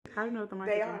How do you know what the mic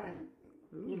They is? are.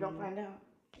 You're going to find out.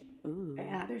 Ooh.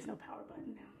 Yeah, there's no power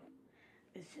button now.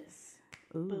 It's just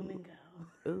boom and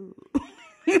go. Ooh.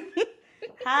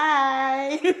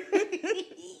 Hi.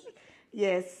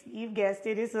 Yes, you've guessed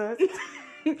it. It's us.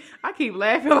 I keep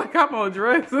laughing like I'm on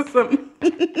drugs or something.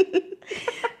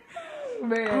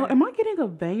 Man. Oh, am I getting a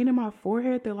vein in my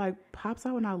forehead that like pops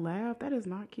out when I laugh? That is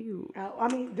not cute. I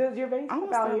mean, does your vein I'm pop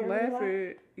gonna out stop here?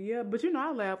 laughing. Yeah, but you know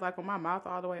I laugh like with my mouth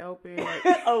all the way open. Like,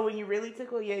 Oh, when you really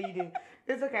tickle? Yeah, you do.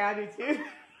 It's okay, I do too.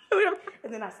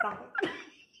 And then I stop.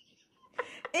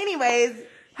 Anyways,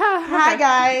 hi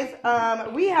guys.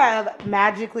 We have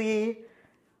magically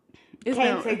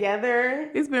came together.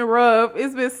 It's been rough.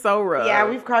 It's been so rough. Yeah,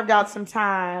 we've carved out some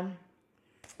time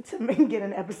to get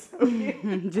an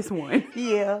episode. Just one.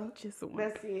 Yeah, Just one.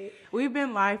 that's it. We've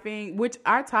been lifing, which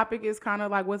our topic is kind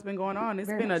of like what's been going on. It's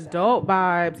Very been much so. adult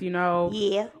vibes, you know.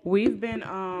 Yeah, We've been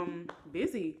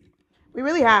busy. we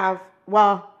really have.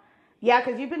 Well, yeah,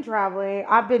 because you've been traveling.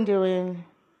 I've been doing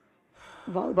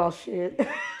volleyball shit.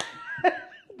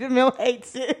 Jamil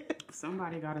hates it.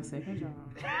 Somebody got a second job.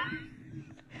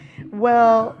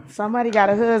 Well, somebody got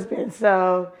a husband,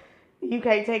 so you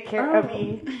can't take care of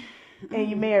me, and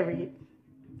you married.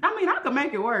 I mean, I could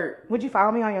make it work. Would you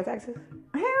follow me on your taxes?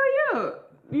 Hell yeah.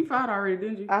 You filed already,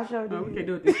 didn't you? I sure did. Oh, we can't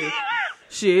do it this year.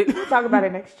 Shit. We'll talk about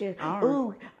it next year. All right.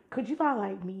 Ooh, could you file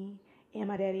like me and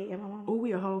my daddy and my mama? Ooh,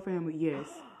 we a whole family, yes.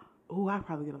 Ooh, I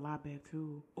probably get a lot back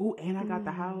too. Ooh, and I got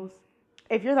the house.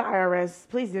 If you're the IRS,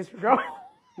 please disregard.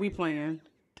 We playing.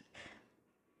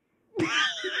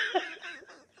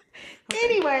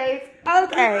 Anyways,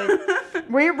 okay.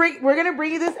 We're gonna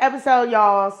bring you this episode,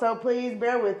 y'all. So please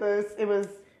bear with us. It was,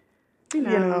 you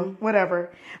know,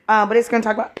 whatever. But it's gonna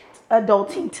talk about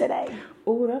adulting today.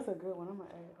 Ooh, that's a good one. I'm gonna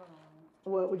add. Hold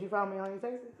on. What, would you follow me on your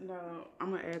texts? No,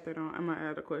 I'm gonna add that on. I'm gonna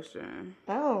add a question.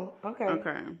 Oh, okay.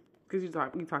 Okay, because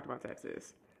we talked about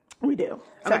taxes. We do.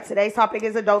 So Okay. today's topic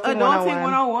is adulting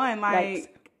 101. Like, Right.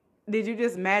 did you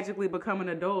just magically become an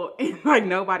adult and like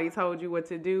nobody told you what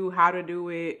to do, how to do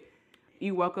it?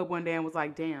 You woke up one day and was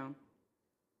like, damn,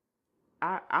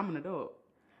 I'm an adult.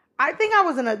 I think I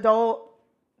was an adult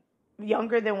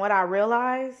younger than what I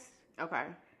realized. Okay.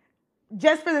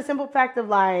 Just for the simple fact of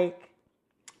like,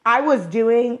 I was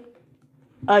doing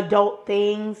adult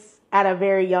things at a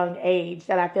very young age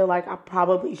that I feel like I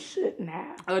probably shouldn't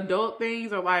have. Adult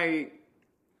things are like,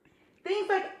 Things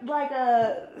like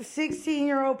a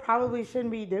 16-year-old probably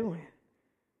shouldn't be doing.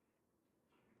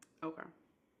 okay.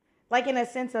 Like in a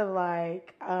sense of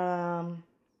like, I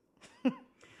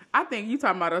think you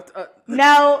talking about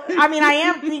no, I mean, I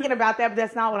am thinking about that, but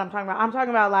that's not what I'm talking about. I'm talking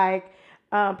about like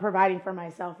providing for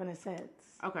myself in a sense.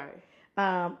 okay.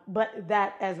 But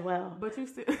that as well. But you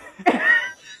still,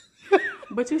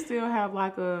 but you still have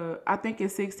like I think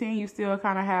at 16, you still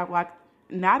kind of have like,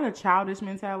 not a childish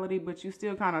mentality, but you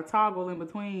still kind of toggle in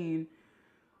between.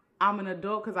 I'm an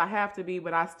adult because I have to be,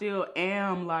 but I still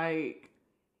am like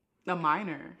a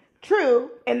minor. True,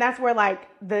 and that's where like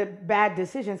the bad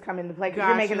decisions come into play because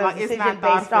you're making those Like, it's decisions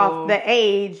not based off the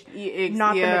age,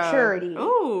 not the yeah. maturity.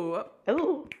 Ooh,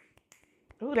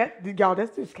 That y'all, this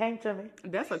just came to me.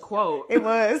 that's a quote. It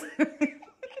was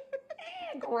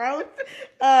gross.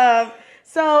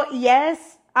 So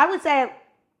yes, I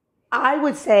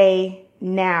would say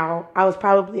now I was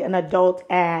probably an adult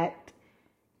at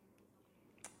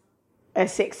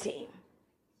 16,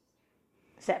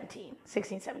 17.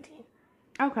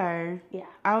 Okay. Yeah.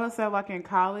 I would say like in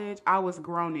college, I was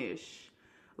grownish,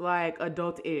 like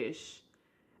adult-ish.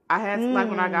 I had like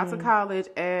when I got to college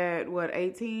at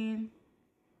 18,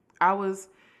 I was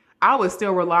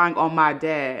still relying on my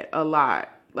dad a lot.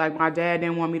 Like my dad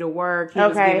didn't want me to work. He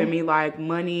was giving me like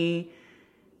money.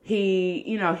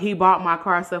 He bought my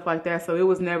car, stuff like that. So it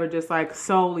was never just like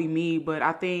solely me. But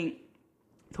I think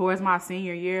towards my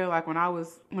senior year, like when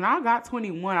I got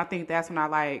 21, I think that's when I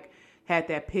like had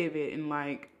that pivot and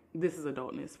like, this is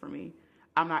adultness for me.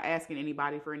 I'm not asking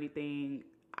anybody for anything.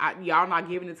 Y'all not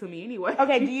giving it to me anyway.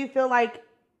 Okay, do you feel like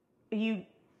you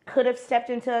could have stepped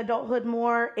into adulthood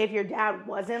more if your dad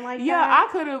wasn't like that? Yeah,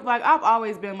 I could have, like, I've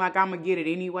always been like, I'm gonna get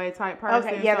it anyway type person.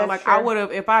 Okay, yeah, so that's like true. I would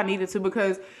have if I needed to,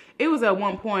 because it was at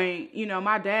one point,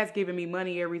 my dad's giving me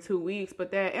money every 2 weeks,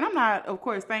 and I'm not, of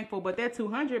course, thankful, but that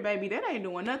 $200, baby, that ain't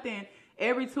doing nothing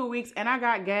every 2 weeks, and I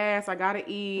got gas, I gotta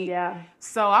eat. Yeah.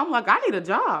 So I'm like, I need a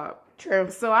job. True.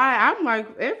 So I'm like,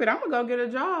 F it, I'm gonna go get a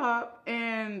job.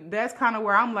 And that's kind of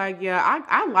where I'm like, yeah,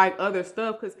 I like other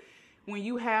stuff, because when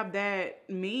you have that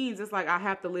means, it's like I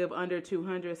have to live under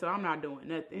 200, so I'm not doing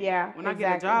nothing. Yeah, When I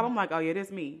get a job, I'm like, oh yeah, that's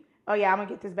me. Oh yeah, I'm gonna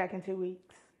get this back in 2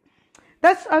 weeks.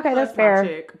 That's okay. Plus That's fair. my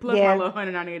check, plus my little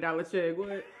 $198 check.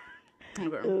 What?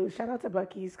 Okay. Ooh, shout out to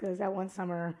Buc-ee's because that one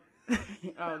summer.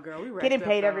 Oh, girl, we wrapped Getting up,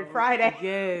 paid every Friday.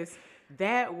 Yes,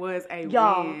 that was a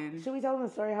Y'all, win. should we tell them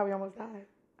the story how we almost died?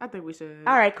 I think we should.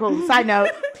 All right, cool. Side note,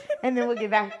 and then we'll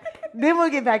get back.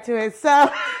 To it. So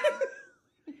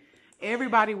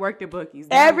everybody worked at Buc-ee's.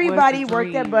 Everybody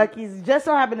worked at Buc-ee's. Just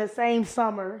so happened the same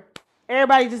summer.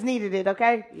 Everybody just needed it,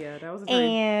 okay? Yeah, that was a dream.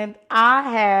 And I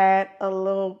had a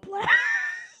little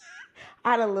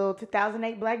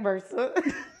 2008 black Versa.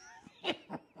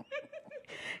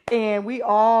 And we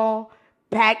all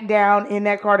packed down in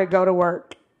that car to go to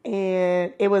work.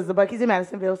 And it was the Buc-ee's in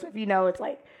Madisonville. So if you know, it's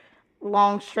like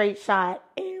long straight shot.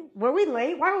 And were we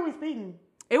late? Why were we speeding?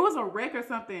 It was a wreck or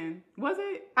something. Was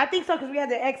it? I think so, because we had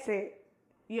to exit.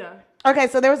 Yeah. Okay,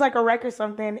 so there was like a wreck or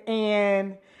something.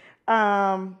 And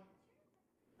I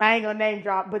ain't gonna name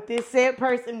drop, but this said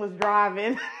person was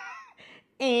driving.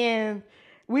 And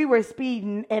we were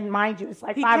speeding, and mind you, it's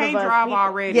like 5 of us. He can't drive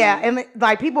already. Yeah, and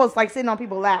like people was like sitting on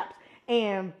people's laps,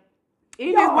 and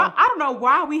I don't know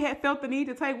why we had felt the need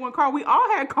to take one car. We all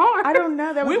had cars. I don't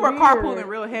know. That was we were weird. Carpooling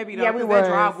real heavy though. Yeah, because that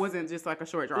drive wasn't just like a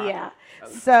short drive. Yeah.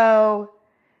 So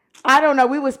I don't know.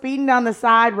 We were speeding down the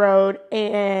side road,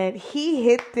 and he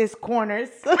hit this corner.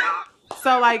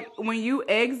 So like when you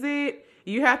exit,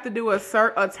 you have to do a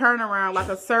turnaround, like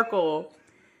a circle.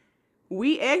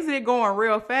 We exited going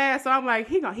real fast, so I'm like,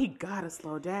 he gotta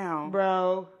slow down,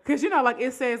 bro. Cause like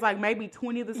it says like maybe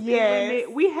 20 the speed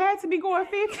limit. We had to be going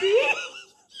 50.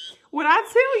 When I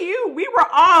tell you, we were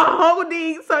all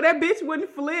holding so that bitch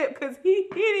wouldn't flip, cause he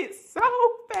hit it so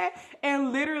fast,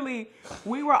 and literally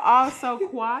we were all so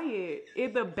quiet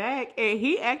in the back, and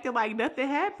he acted like nothing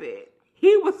happened.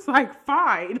 He was like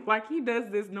fine, like he does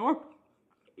this normally,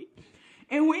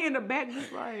 and we in the back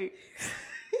just like,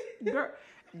 girl.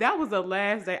 That was the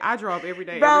last day. I drove every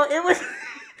day. Bro, it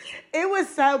was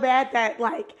so bad that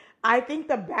like I think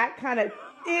the back kind of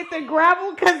hit the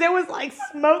gravel because there was like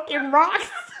smoke and rocks.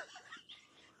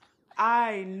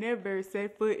 I never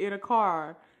set foot in a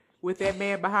car with that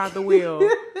man behind the wheel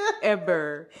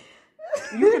ever.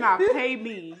 You cannot pay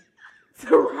me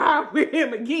to ride with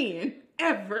him again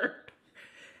ever.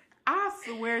 I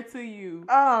swear to you.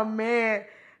 Oh man.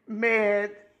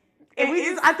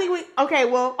 I think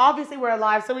obviously we're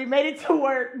alive, so we made it to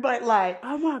work, but like,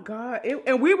 oh my God.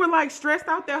 And we were like stressed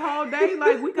out that whole day.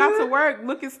 Like we got to work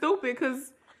looking stupid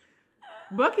because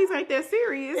Buc-ee's ain't that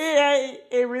serious.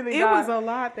 It really It was a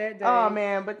lot that day. Oh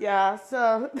man, but yeah,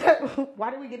 so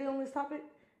why did we get in on this topic?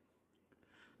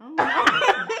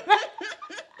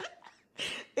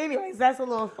 Anyways, that's a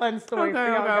little fun story for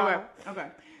y'all. Okay.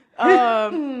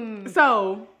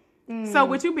 So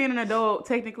with you being an adult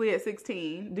technically at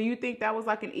 16, do you think that was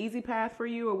like an easy path for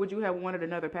you, or would you have wanted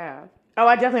another path? Oh,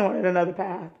 I definitely wanted another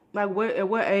path. Like at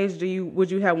what age would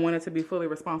you have wanted to be fully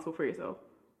responsible for yourself?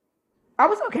 I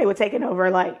was okay with taking over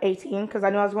like 18 because I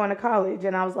knew I was going to college,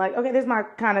 and I was like, okay, this is my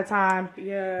kind of time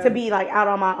to be like out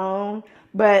on my own.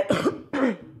 But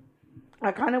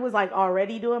I kind of was like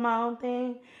already doing my own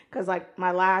thing because like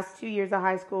my last 2 years of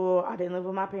high school, I didn't live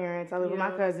with my parents. I lived with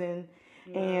my cousin.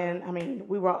 Yeah. And I mean,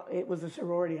 it was a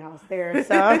sorority house there.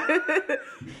 So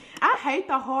I hate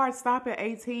the hard stop at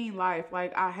 18 life.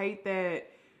 Like, I hate that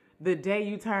the day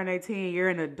you turn 18, you're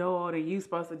an adult and you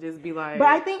supposed to just be like. But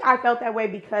I think I felt that way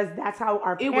because that's how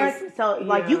our parents would tell.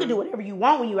 Like, you can do whatever you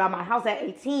want when you're out my house at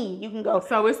 18. You can go.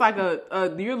 So it's like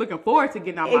you're looking forward to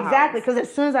getting out my house. Exactly, because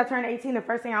as soon as I turned 18, the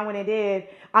first thing I went and did,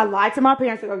 I lied to my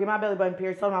parents to go get my belly button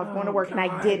pierced, told them I was going to work, and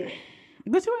I didn't.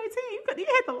 But you're 18. You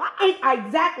had to lie.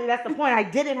 Exactly. That's the point. I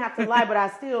didn't have to lie, but I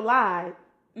still lied.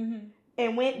 Mm-hmm.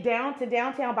 And went down to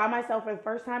downtown by myself for the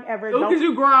first time ever. Oh, because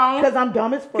you grown. Because I'm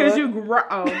dumb as fuck. Because you grown.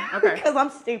 Oh, okay. Because I'm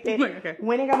stupid. Okay.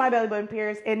 Went and got my belly button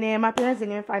pierced. And then my parents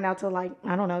didn't even find out till like,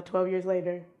 I don't know, 12 years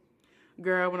later.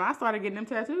 Girl, when I started getting them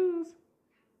tattoos,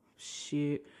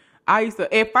 shit.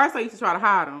 At first I used to try to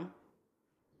hide them.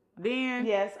 Then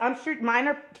yes, I'm sure mine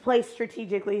are placed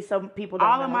strategically so people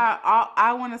don't know.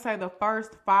 I want to say the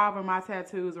first 5 of my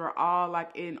tattoos were all like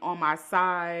on my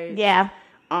side. Yeah.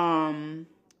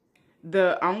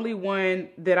 The only one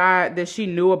that she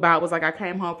knew about was like I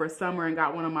came home for summer and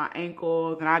got one on my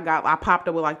ankles, and I popped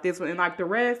up with like this one, and like the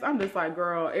rest, I'm just like,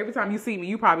 girl, every time you see me,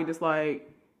 you probably just like.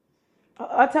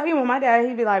 I'll tell you when my dad,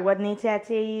 he'd be like, what new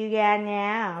tattoo you got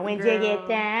now? When'd you get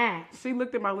that? She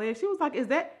looked at my leg. She was like,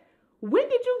 when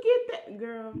did you get that?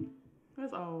 Girl,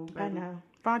 that's old, baby. I know.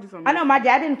 Find you something. I know my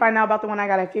dad didn't find out about the one I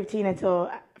got at 15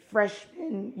 until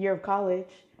freshman year of college.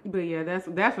 But yeah, that's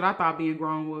what I thought being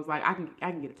grown was like. I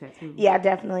can get a tattoo. Yeah,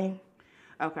 definitely.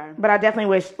 Okay. But I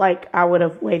definitely wish like I would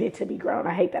have waited to be grown.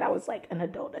 I hate that I was like an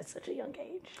adult at such a young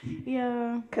age.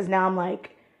 Yeah. Because now I'm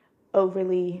like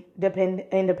overly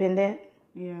independent.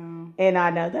 Yeah. And I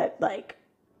know that, like,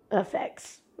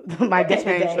 affects my day to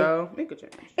day. It could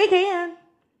change. It can.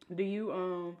 Do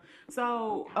you,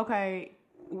 so, okay,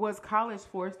 was college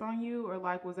forced on you, or,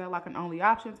 like, was that, like, an only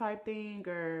option type thing,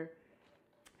 or?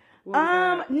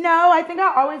 No, I think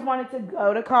I always wanted to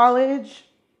go to college.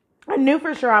 I knew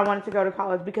for sure I wanted to go to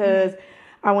college because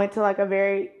I went to, like, a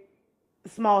very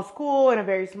small school in a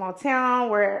very small town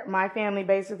where my family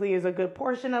basically is a good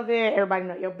portion of it. Everybody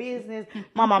know your business.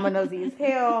 My mama nosy as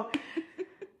hell.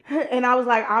 And I was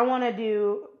like, I want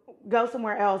to go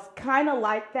somewhere else, kind of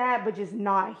like that, but just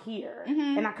not here.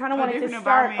 Mm-hmm. And I kind of wanted to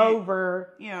start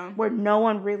over where no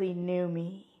one really knew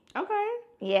me. Okay.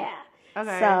 Yeah.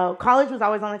 Okay. So college was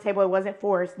always on the table. It wasn't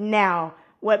forced. Now,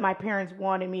 what my parents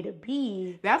wanted me to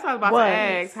be. That's what I was about to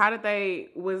ask. How did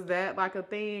was that like a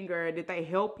thing, or did they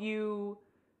help you?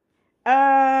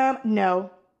 No.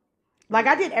 Like,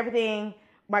 I did everything.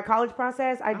 My college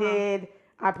process, I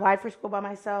applied for school by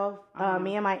myself.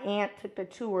 Me and my aunt took the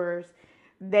tours.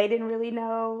 They didn't really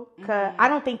know, because I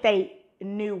don't think they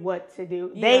knew what to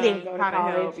do. They didn't go to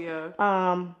college.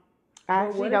 I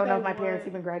actually don't know if my parents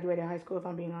even graduated high school, if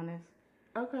I'm being honest.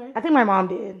 Okay. I think my mom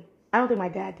did. I don't think my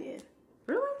dad did.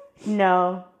 Really?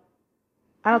 No.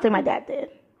 I don't think my dad did.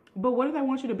 But what did they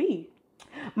want you to be?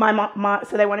 My mom,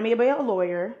 so they wanted me to be a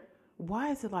lawyer.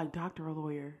 Why is it like doctor or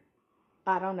lawyer?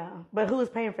 I don't know. But who is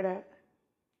paying for that?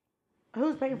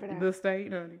 Who's paying for that? The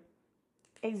state, honey.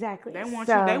 Exactly. They want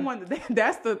you.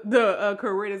 That's the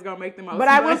career that's gonna make them most. But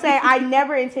I will say, I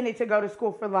never intended to go to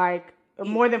school for like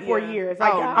more than 4 years.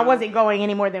 Like, I wasn't going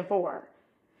any more than 4.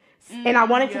 And I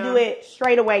wanted to do it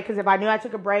straight away, because if I knew I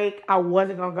took a break, I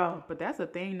wasn't gonna go. But that's a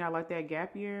thing now, like that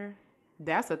gap year.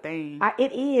 That's a thing.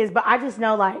 It is, but I just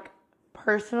know, like,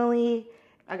 personally,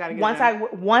 I gotta get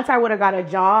once I would have got a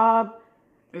job,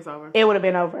 it's over. It would have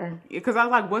been over. Because I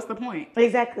was like, what's the point?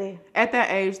 Exactly. At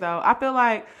that age, though, I feel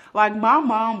like my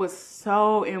mom was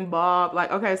so involved.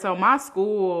 Like, okay, so my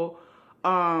school,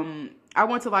 I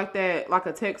went to like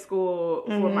a tech school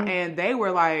and they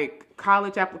were like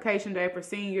college application day for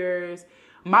seniors.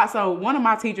 So one of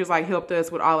my teachers like helped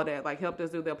us with all of that, like helped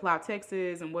us do the apply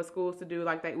Texas and what schools to do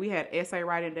like that. We had essay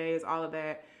writing days, all of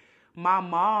that. My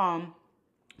mom,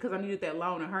 because I needed that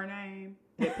loan in her name,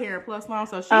 that Parent Plus loan,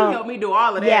 so she helped me do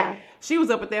all of that. Yeah. She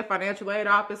was up at that financial aid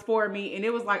office for me, and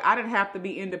it was like I didn't have to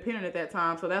be independent at that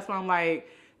time. So that's why I'm like,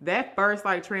 that first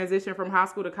like transition from high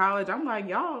school to college, I'm like,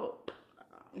 y'all.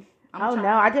 No,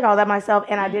 I did all that myself,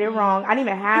 and I did it wrong. I didn't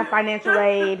even have financial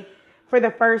aid for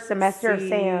the first semester of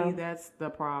SAM. That's the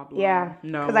problem. Yeah,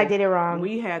 no, because I did it wrong.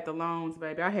 We had the loans,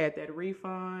 baby. I had that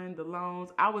refund, the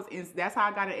loans. That's how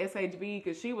I got an SHB,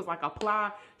 because she was like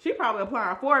she probably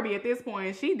applying for me at this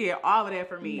point. She did all of that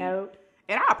for me. Nope.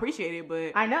 And I appreciate it,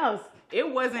 but I know it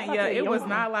wasn't. It was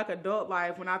not like adult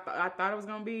life when I thought it was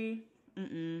gonna be.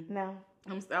 No.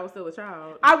 I was still a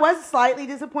child. I was slightly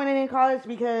disappointed in college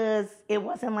because it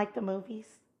wasn't like the movies.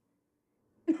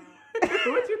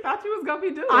 What you thought you was gonna be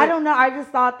doing? I don't know. I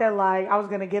just thought that like I was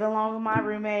gonna get along with my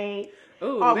roommate.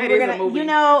 Ooh, that is a movie. You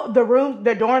know, the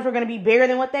dorms were gonna be bigger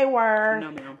than what they were.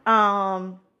 No,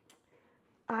 ma'am.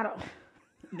 I don't.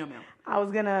 No, ma'am. I was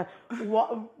gonna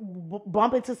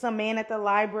bump into some man at the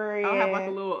library. I'll have like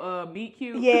a little meet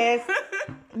cute. Yes.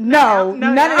 No,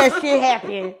 none of that shit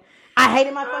happened. I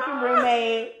hated my fucking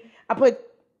roommate. I put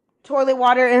toilet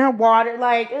water in her water.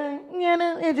 Like,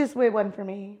 it wasn't for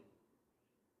me.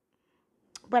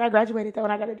 But I graduated though,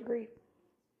 and I got a degree.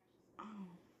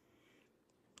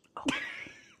 Oh.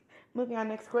 Moving on,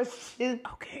 next question.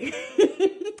 Okay.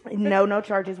 No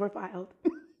charges were filed.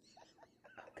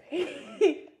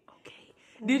 Okay.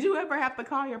 Did you ever have to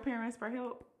call your parents for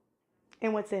help?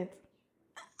 In what sense?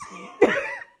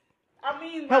 I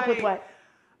mean, help with what?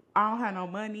 I don't have no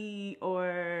money,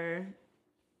 or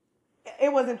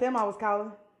it wasn't them I was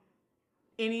calling.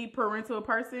 Any parental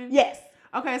person? Yes.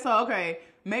 Okay,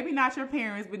 maybe not your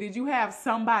parents, but did you have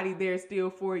somebody there still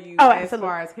for you as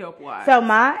far as help wise? So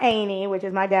my auntie, which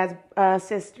is my dad's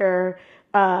sister,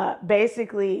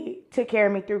 basically took care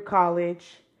of me through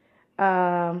college,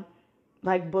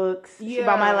 like books. Yeah. She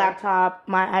bought my laptop,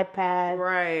 my iPad,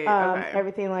 right?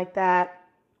 Everything like that.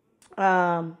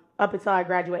 Up until I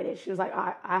graduated. She was like,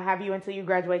 I have you until you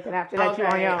graduate, then after that you're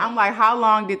on your own. I'm like, how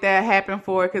long did that happen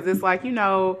for? Because it's like,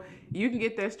 you can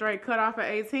get that straight cut off at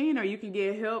 18, or you can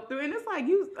get help through. And it's like,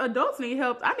 adults need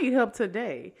help. I need help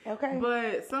today. Okay.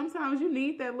 But sometimes you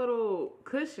need that little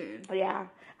cushion. Yeah.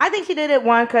 I think she did it,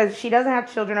 one, because she doesn't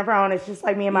have children of her own. It's just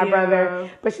like me and my brother.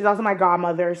 But she's also my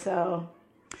godmother, so.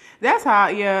 That's how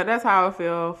I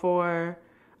feel for.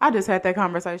 I just had that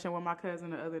conversation with my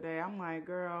cousin the other day. I'm like,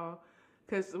 girl,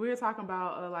 Because we were talking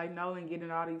about, like, Nolan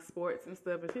getting all these sports and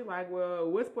stuff. And she's like, well,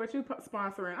 what sport you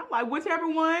sponsoring? I'm like, whichever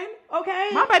one. Okay.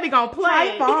 My baby gonna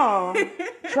play. Try them all.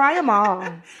 Try them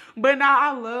all. But now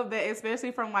I love that,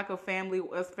 especially from, like, a family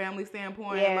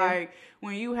standpoint. Yeah. Like,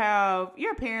 when you have,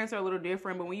 your parents are a little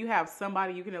different, but when you have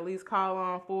somebody you can at least call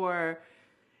on for,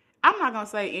 I'm not gonna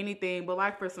say anything, but,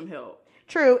 like, for some help.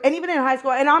 True. And even in high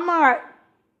school, and I'm not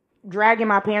dragging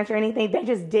my parents or anything, they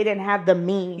just didn't have the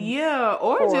means. Yeah,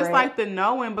 or just like the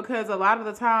knowing, because a lot of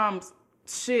the times,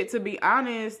 shit, to be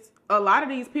honest, a lot of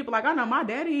these people, like, I know my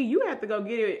daddy, you had to go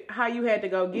get it how you had to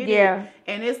go get it.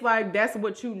 And it's like, that's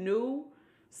what you knew.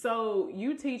 So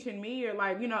you teaching me, or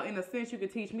like, you know, in a sense, you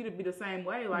could teach me to be the same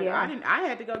way. Like, I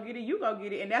had to go get it, you go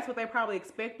get it. And that's what they're probably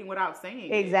expecting without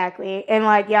saying exactly. It. And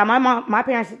like, yeah, my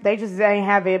parents, they just didn't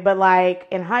have it. But like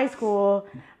in high school,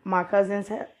 my cousins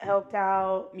helped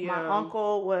out. Yeah. My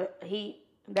uncle,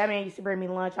 that man used to bring me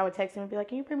lunch. I would text him and be like,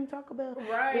 can you bring me Taco Bell?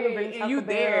 Right. And you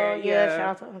there. Yeah, shout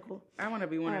out to Uncle. I want to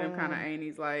be one of them kind of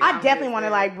aunties. Like, I definitely want to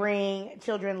like bring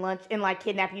children lunch and like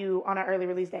kidnap you on an early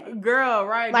release day. Girl,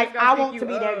 right. Like, I want to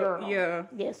be that girl. Yeah.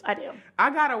 Yes, I do.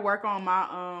 I got to work on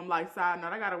my, like, side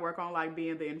note. I got to work on, like,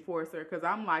 being the enforcer, because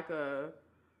I'm like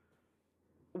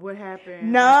what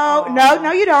happened? No,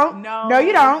 you don't. No,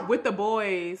 you don't. With the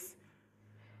boys.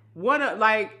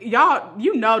 Like, y'all,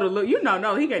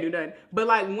 no, he can't do nothing. But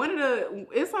like,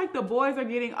 it's like the boys are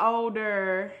getting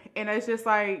older, and it's just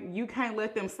like, you can't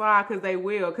let them slide, because they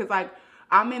will. Because like,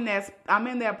 I'm in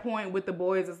that point with the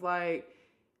boys. It's like,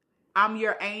 I'm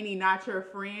your auntie, not your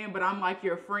friend, but I'm like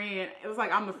your friend. It's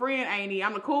like, I'm the friend auntie,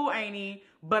 I'm the cool auntie,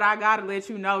 but I gotta let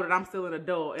you know that I'm still an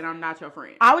adult and I'm not your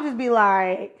friend. I would just be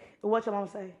like, what your mom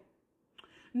say?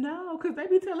 No, because they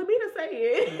be telling me to say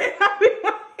it. I be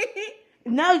like,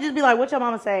 no, just be like, what your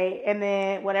mama say? And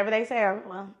then whatever they say,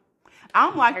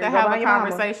 I'm like to have a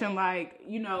conversation like,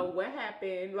 you know, what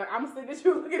happened? Like, I'm sitting at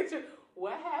you, looking at you.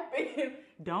 What happened?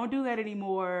 Don't do that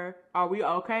anymore. Are we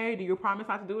okay? Do you promise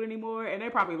not to do it anymore? And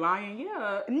they're probably lying.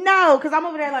 Yeah. No, because I'm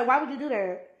over there like, why would you do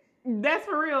that? That's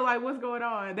for real. Like, what's going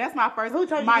on? That's my first. Who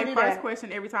told you to do first that?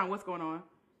 Question every time. What's going on?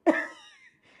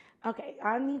 Okay,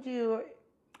 I need you.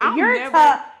 You're a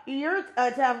tough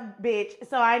bitch,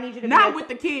 so I need you to not with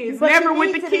the kids. Never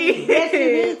with the kids. Yes,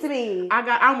 you need to be.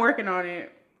 I'm working on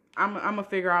it. I'm gonna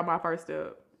figure out my first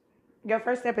step. Your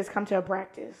first step is come to a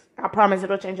practice. I promise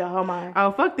it'll change your whole mind.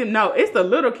 Oh, fuck them. No, it's the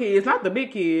little kids, not the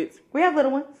big kids. We have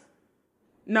little ones.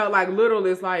 No, like little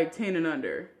is like 10 and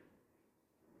under.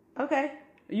 Okay.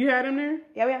 You had them there?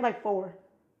 Yeah, we have like 4.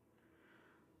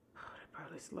 Oh, they're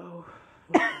probably slow.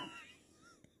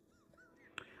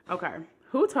 Okay.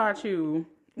 Who taught you?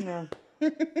 No.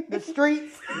 The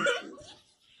streets.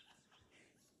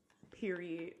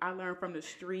 Period. I learned from the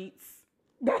streets.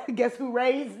 Guess who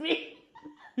raised me?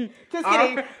 Just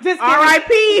kidding.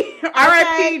 R.I.P.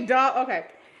 R.I.P. Dog. Okay.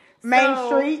 Main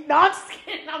Street. No,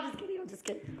 I'm just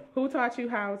kidding. Who taught you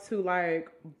how to, like,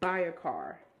 buy a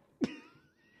car?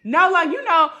 No, like, you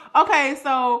know. Okay,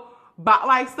 so,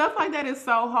 like, stuff like that is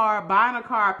so hard. Buying a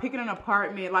car, picking an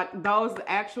apartment, like, those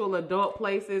actual adult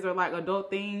places or, like, adult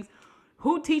things.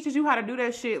 Who teaches you how to do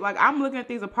that shit? Like, I'm looking at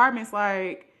these apartments,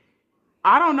 like,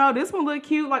 I don't know. This one look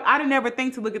cute. Like, I didn't ever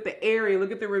think to look at the area,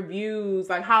 look at the reviews,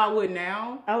 like how I would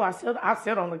now. Oh, I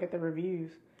still don't look at the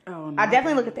reviews. Oh, no. I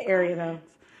definitely look at the area though.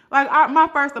 Like my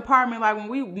first apartment, like when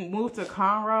we moved to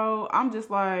Conroe, I'm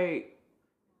just like,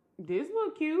 this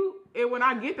look cute. And when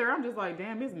I get there, I'm just like,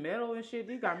 damn, it's metal and shit.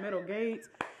 These got metal gates.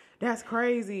 That's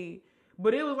crazy.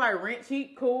 But it was like rent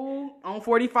cheap, cool on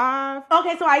 45.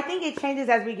 Okay, so I think it changes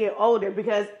as we get older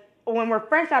because when we're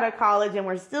fresh out of college and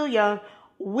we're still young,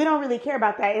 we don't really care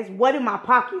about that. It's what can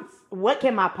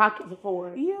my pockets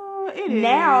afford? Yeah, it is.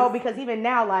 Now, because even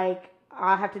now, like,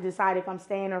 I have to decide if I'm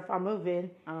staying or if I'm moving.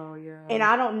 Oh, yeah. And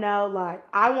I don't know, like,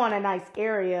 I want a nice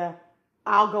area.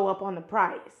 I'll go up on the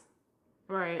price.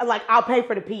 Right. Like, I'll pay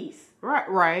for the piece.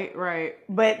 Right.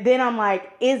 But then I'm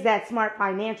like, is that smart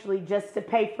financially just to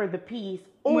pay for the piece?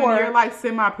 Or when you're, like,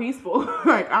 semi-peaceful.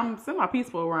 Like, I'm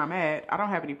semi-peaceful where I'm at. I don't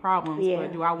have any problems. Yeah.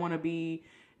 But do I want to be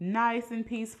nice and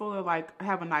peaceful or like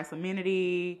have a nice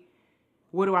amenity?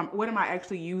 What am I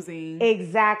actually using?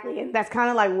 Exactly. And that's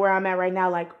kind of like where I'm at right now.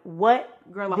 Like, what?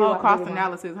 Girl, the whole cost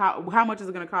analysis. How much is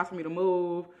it going to cost for me to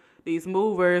move? These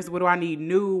movers, what do I need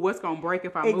new? What's going to break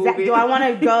if I move it? Do I want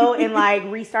to go and like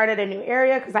restart at a new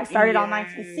area? Because I started on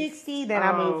 1960, then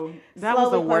I moved that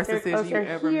was the worst decision you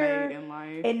ever made in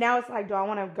life. And now it's like, do I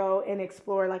want to go and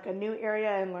explore like a new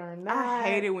area and learn that? I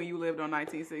hated when you lived on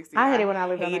 1960. I hated when I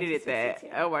lived on 1960. I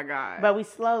hated that. Oh my God. But we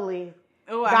slowly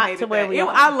got to where we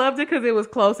are. I loved it because it was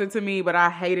closer to me, but I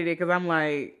hated it because I'm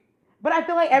like, But I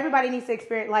feel like everybody needs to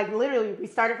experience, like, literally, we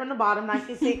started from the bottom,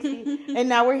 1960, and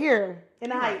now we're here in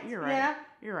the heights. You're right. Yeah?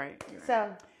 You're right. So.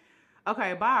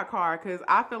 Okay, buy a car, because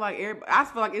I feel like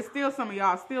it's still some of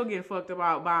y'all still getting fucked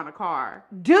about buying a car.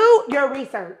 Do your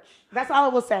research. That's all I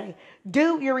will say.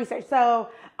 Do your research. So,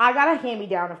 I got a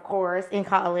hand-me-down, of course, in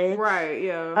college. Right,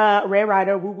 yeah. Red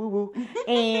Ryder, woo, woo, woo.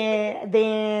 And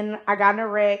then I got in a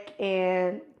wreck,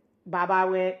 and bye-bye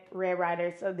with Red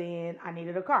Ryder, so then I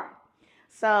needed a car.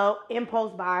 So,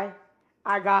 impulse buy.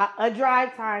 I got a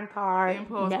drive time car.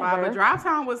 Impulse buy. But drive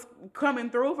time was coming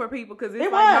through for people because it's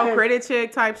like no credit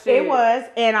check type shit. It was.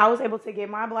 And I was able to get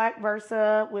my black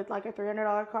Versa with like a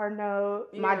 $300 car note.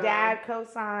 Yeah. My dad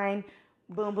co-signed.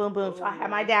 Boom, boom, boom. So I had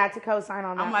my dad to co-sign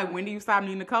on that. I'm like, when do you stop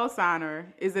needing a co-signer?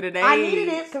 Is it a day? I needed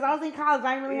it because I was in college.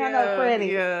 I didn't really have no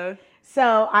credit. Yeah.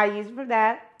 So I used it for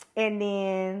that. And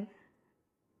then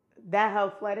that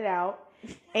hoe flooded out.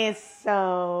 And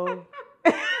so...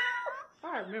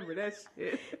 I remember that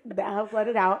shit. That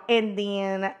flooded out. And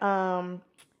then I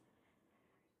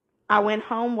went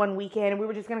home one weekend and we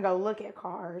were just going to go look at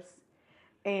cars.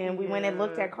 And we went and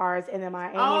looked at cars. And then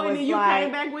my Amy was and then you like...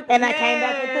 came back with the... And I came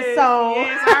back with the soul.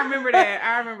 Yes, I remember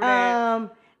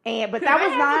that. But that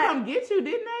was not... to come get you,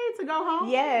 didn't they, to go home?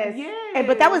 Yes.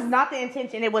 But that was not the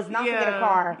intention. It was not to get a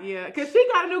car. Yeah, because she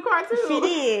got a new car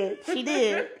too. She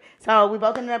did. So we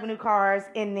both ended up with new cars.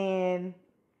 And then...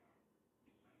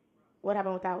 What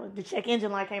happened with that one? The check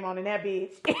engine light came on in that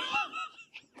bitch.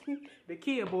 The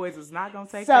Kia boys is not going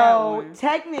to take that one. So,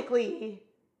 technically,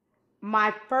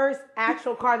 my first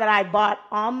actual car that I bought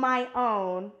on my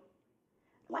own,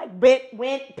 like,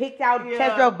 picked out,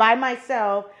 test drove by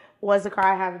myself, was the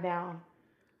car I have now.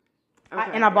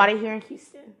 Okay. And I bought it here in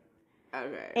Houston.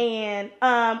 Okay. And,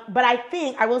 but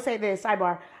I will say this,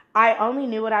 sidebar, I only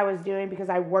knew what I was doing because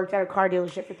I worked at a car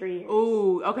dealership for 3 years.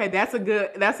 Ooh, okay, that's a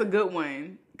good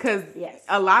one. Because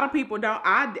a lot of people don't.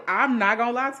 I'm not going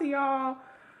to lie to y'all.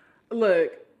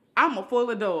 Look, I'm a full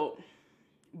adult.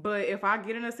 But if I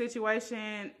get in a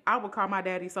situation, I would call my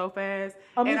daddy so fast.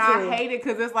 Oh, and I hate it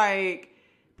because it's like,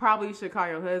 probably you should call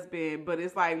your husband. But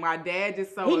it's like my dad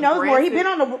just so He knows aggressive. More. He's been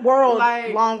on the world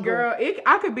like, longer. Girl,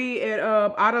 I could be at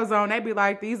AutoZone. They'd be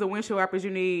like, these are windshield wipers you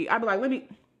need. I'd be like,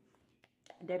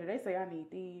 Daddy, they say I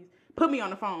need these. Put me on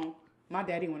the phone. My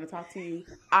daddy want to talk to you.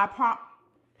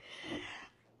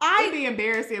 It'd be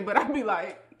embarrassing, but I'd be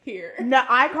like, here. No,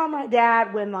 I call my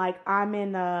dad when, like, I'm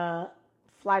in a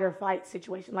flight or fight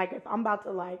situation. Like, if I'm about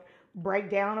to, like,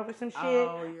 break down over some shit,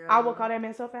 I will call that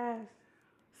man so fast.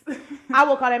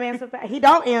 He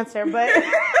don't answer, but...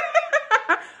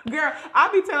 Girl,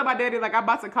 I'll be telling my daddy, like, I'm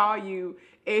about to call you,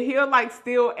 and he'll, like,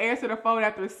 still answer the phone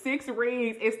after 6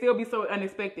 rings and still be so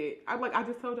unexpected. I'm like, I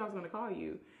just told you I was going to call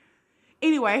you.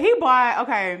 Anyway, he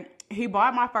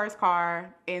bought my first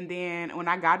car, and then when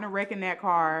I got in a wreck in that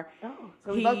car... Oh,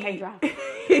 so we both can't drive.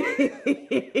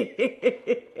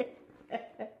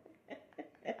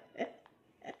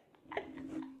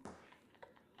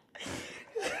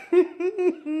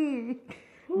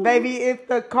 Baby, if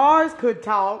the cars could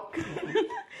talk,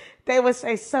 they would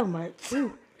say so much.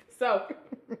 So,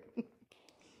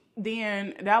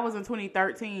 then, that was in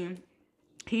 2013.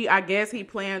 I guess he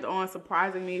planned on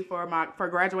surprising me for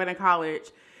graduating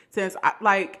college. Since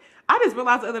I just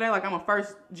realized the other day, like, I'm a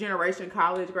first generation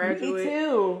college graduate. Me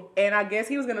too. And I guess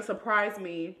he was going to surprise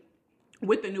me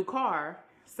with the new car.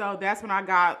 So that's when I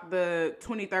got the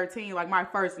 2013, like my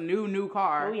first new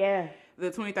car. Oh yeah. The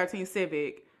 2013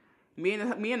 Civic. Me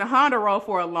and the Honda rode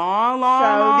for a long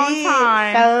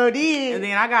time. So did. And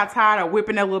then I got tired of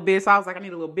whipping that little bitch. So I was like, I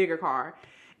need a little bigger car.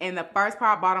 And the first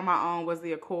car I bought on my own was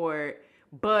the Accord.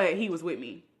 But he was with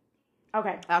me.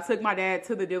 Okay. I took my dad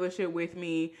to the dealership with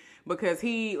me because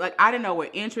I didn't know what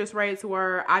interest rates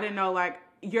were. I didn't know, like,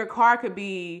 your car could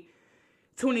be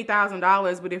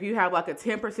 $20,000, but if you have, like, a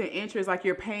 10% interest, like,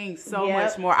 you're paying so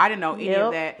much more. I didn't know any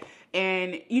of that.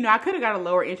 And, I could have got a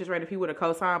lower interest rate if he would have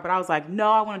co-signed, but I was like,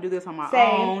 no, I want to do this on my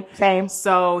own. Same.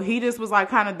 So he just was, like,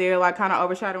 kind of there, like, kind of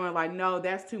overshadowing, like, no,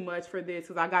 that's too much for this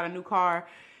because I got a new car,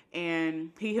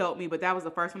 and he helped me. But that was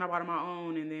the first one I bought on my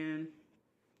own, and then...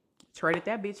 traded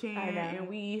that bitch in, and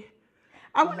we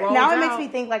now it makes me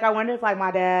think, like, I wonder if, like,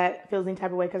 my dad feels any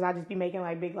type of way because I just be making,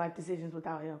 like, big life decisions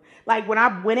without him. Like, when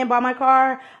I went and bought my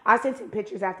car, I sent him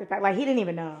pictures after the fact. Like, he didn't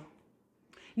even know.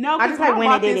 No, because when I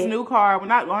bought this new car,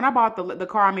 when I bought the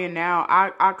car I'm in now,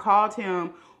 I called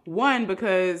him, one,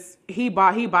 because he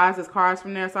buys his cars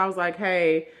from there, so I was like,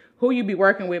 hey, who you be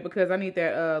working with, because I need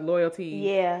that loyalty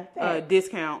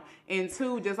discount. And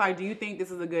two, just like, do you think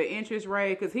this is a good interest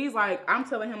rate? Because he's like, I'm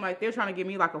telling him, like, they're trying to give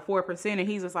me like a 4%, and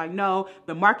he's just like, no,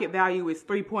 the market value is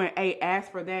 3.8.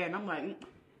 Ask for that. And I'm like,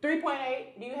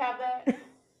 3.8. Do you have that?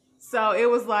 So it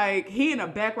was like he in the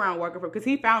background working for because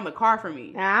he found the car for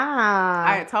me.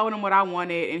 I had told him what I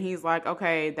wanted, and he's like,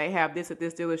 okay, they have this at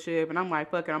this dealership, and I'm like,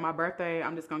 fuck it, on my birthday,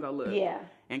 I'm just gonna go look. Yeah.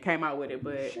 And came out with it,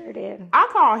 but sure did. I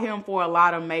call him for a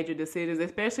lot of major decisions,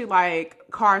 especially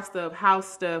like car stuff, house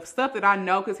stuff that I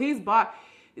know because he's bought.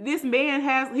 This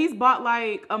man he's bought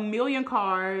like 1 million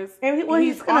cars. And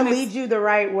he's going to lead you the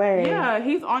right way. Yeah,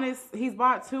 he's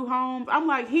bought 2 homes. I'm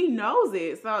like, he knows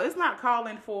it. So it's not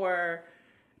calling for,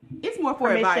 it's more for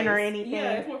permission advice. Or anything.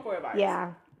 Yeah, it's more for advice.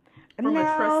 Yeah. From a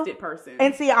trusted person.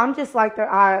 And see, I'm just like,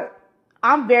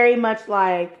 I'm very much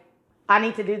like, I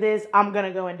need to do this. I'm going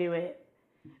to go and do it.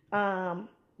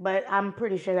 But I'm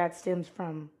pretty sure that stems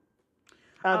from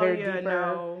other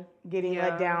deeper getting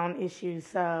let down issues.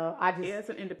 So I just it's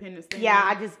an independence thing. Yeah,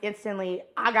 I just instantly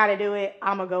I gotta do it.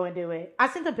 I'm gonna go and do it. I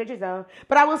sent the pictures though,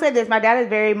 but I will say this: my dad is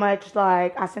very much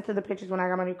like I sent him the pictures when I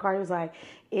got my new car. He was like,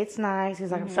 "It's nice."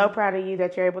 He's like, "I'm so proud of you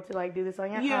that you're able to like do this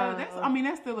on your own." Yeah,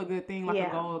 that's still a good thing, like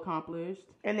a goal accomplished.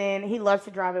 And then he loves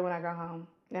to drive it when I go home.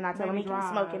 And I tell him he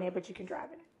can smoke in it, but you can drive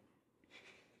it.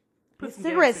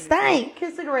 Cigarette stank.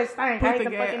 His cigarette stank. I hate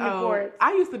the fucking Newports.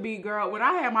 I used to be, girl, when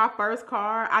I had my first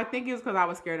car, I think it was because I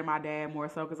was scared of my dad more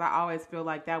so because I always feel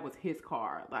like that was his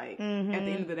car. Like, at the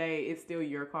end of the day, it's still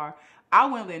your car. I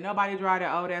wouldn't let nobody drive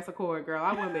that old ass Accord, girl.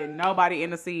 I wouldn't let nobody in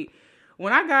the seat.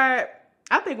 When I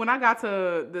got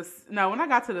to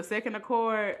the second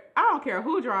Accord, I don't care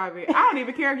who drive it. I don't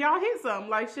even care if y'all hit something.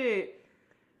 Like, shit,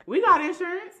 we got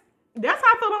insurance. That's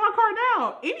how I feel about my car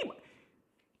now.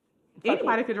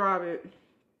 Anybody could drive it.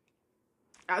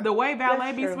 The way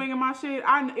Valet be swinging my shit,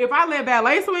 if I let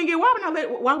Valet swing it, why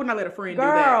wouldn't I let a friend do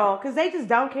that? Girl, because they just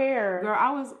don't care. Girl, I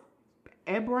was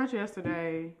at brunch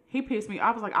yesterday. He pissed me.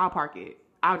 I was like, I'll park it.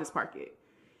 I'll just park it.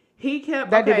 He kept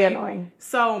that did be annoying.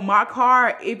 So my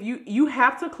car, if you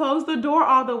have to close the door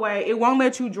all the way, it won't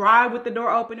let you drive with the door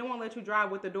open. It won't let you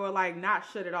drive with the door like not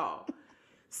shut at all.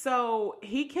 So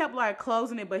he kept like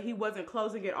closing it, but he wasn't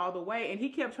closing it all the way. And he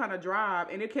kept trying to drive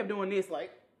and it kept doing this,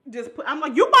 like I'm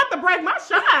like, you about to break my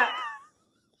shock.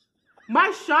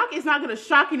 My shock is not going to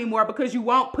shock anymore because you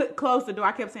won't close the door.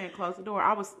 I kept saying, close the door.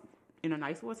 I was in a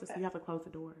nice voice. I said, you have to close the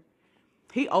door.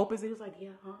 He opens it. He was like, yeah,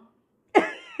 huh?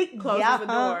 Closes the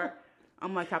door.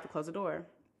 I'm like, have to close the door.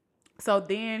 So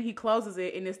then he closes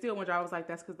it and it still went. I was like,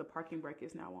 that's because the parking brake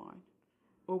is now on.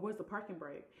 Or where's the parking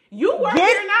brake? You were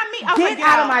here, not me. I was get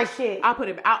out of my shit. I'll put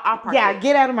it. I'll park. Yeah, it.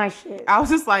 Get out of my shit. I was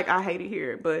just like, I hate it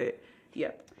here, but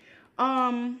yeah.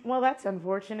 Well, that's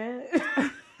unfortunate.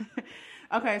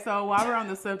 Okay, so while we're on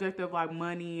the subject of like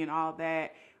money and all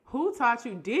that, who taught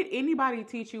you? Did anybody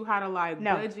teach you how to like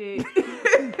budget?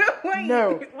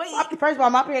 No. First of all,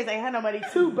 my parents ain't had no money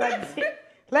to budget.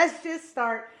 Let's just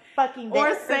start fucking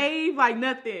there. Or save like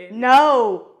nothing.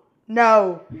 No.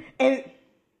 And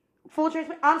full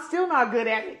transparency, I'm still not good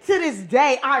at it. To this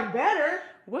day, I'm better.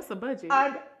 What's the budget?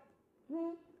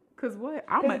 Cause what?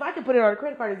 If I can put it on a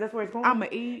credit card, that's where it's going. I'ma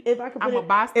eat. If I can put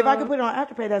buy stuff. If I can put it on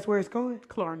Afterpay, that's where it's going.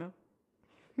 Klarna.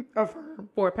 Affirm.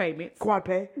 4 payments. Quad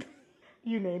pay.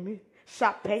 You name it.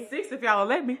 Shop pay. 6 if y'all will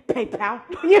let me. PayPal.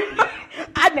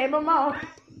 I name them all.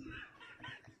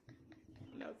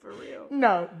 No, for real.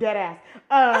 No, dead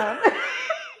ass.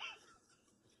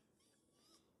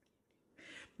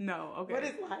 No, okay. What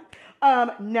is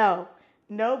like? No.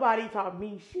 Nobody taught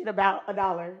me shit about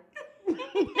 $1. No.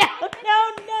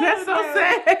 That's so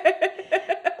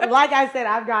sad. Like I said,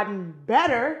 I've gotten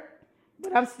better,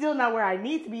 but I'm still not where I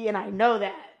need to be, and I know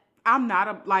that. I'm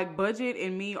not budget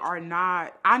and me are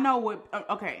not. I know what.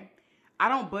 Okay, I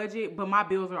don't budget, but my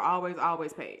bills are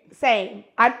always paid. Same.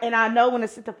 I know when to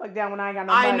sit the fuck down when I ain't got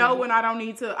no money. I know when I don't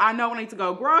need to. I know when I need to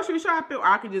go grocery shopping, or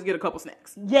I can just get a couple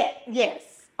snacks. Yeah. Yes.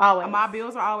 Always. My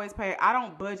bills are always paid. I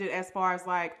don't budget as far as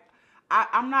like.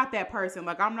 I'm not that person.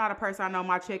 Like, I'm not a person. I know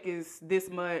my check is this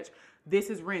much. This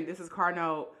is rent. This is car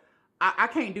note. I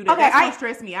can't do that. Okay, that's going to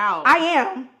stress me out. I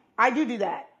am. I do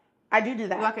that.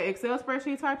 Like an Excel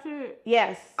spreadsheet type shit?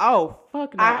 Yes. Oh,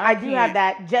 fuck no. I do have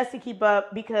that just to keep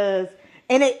up because,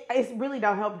 and it really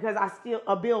don't help because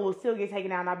a bill will still get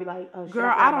taken out and I'll be like, oh shit.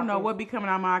 Girl, I don't know what be coming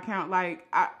out of my account. Like,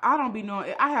 I don't be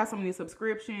knowing. I have so many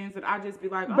subscriptions and I just be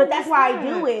like, oh, but that's why I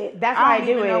do it. That's why I do it. I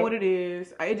don't even know what it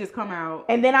is. It just come out.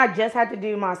 And then I just had to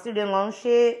do my student loan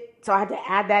shit. So I had to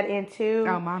add that in too.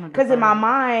 Oh, mine. Because in my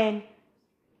mind,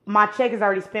 my check is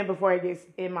already spent before it gets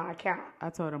in my account. I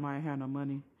told him I ain't had no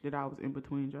money. That I was in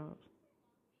between jobs.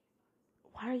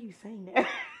 Why are you saying that?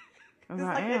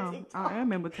 I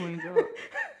am in between jobs.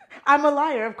 I'm a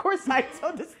liar. Of course I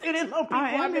told the student loan people I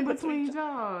am in between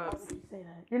jobs. Why would you say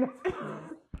that? You're not.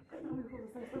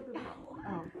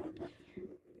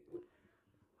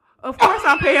 Of course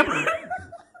I'm paying.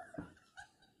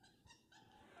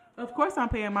 Of course I'm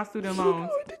paying my student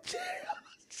loans.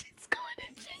 She's going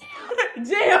to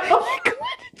jail. Jail.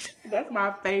 That's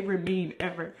my favorite meme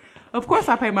ever. Of course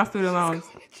I pay my student loans.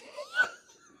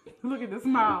 Look at the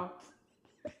smile.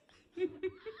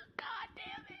 God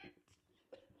damn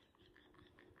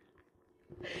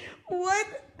it. What?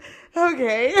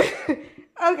 Okay.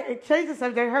 Okay, change the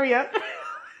subject. Hurry up.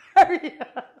 Hurry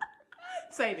up.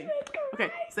 Saving. Okay,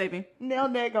 saving.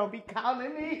 Nelnet gonna be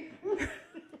calling me.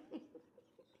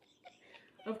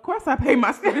 Of course I pay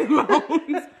my student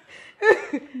loans.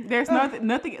 There's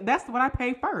nothing. That's what I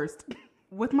pay first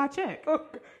with my check. Oh,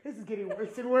 this is getting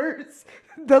worse and worse.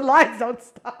 The lies don't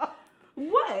stop.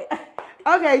 What?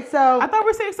 Okay, so I thought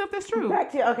we were saying stuff that's true.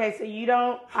 back to okay. So you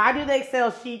don't. I do the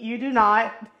Excel sheet. You do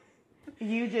not.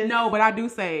 You just no, but I do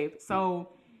save. So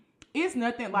it's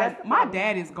nothing like my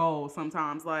dad is gold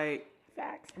sometimes. Like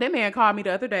facts. That man called me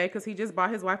the other day because he just bought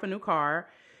his wife a new car,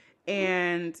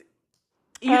 and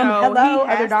you know hello,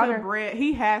 he other has daughter. to brag.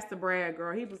 He has to brag,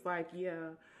 girl. He was like,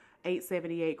 yeah.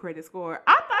 878 credit score.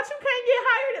 I thought you can't get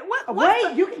higher than what?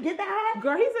 Wait, you can get that?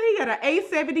 Girl, he said he got an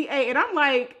 878, and I'm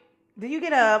like, do you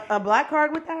get a black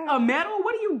card with that? a medal?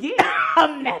 What do you get? A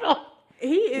medal.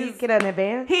 He is. You get an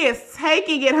advance. He is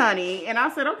taking it, honey. And I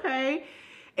said, okay.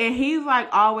 And he's like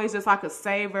always just like a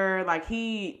saver. Like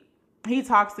he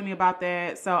talks to me about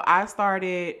that. So I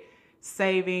started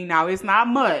saving. Now it's not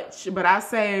much, but I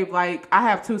save like I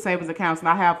have 2 savings accounts, and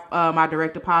I have my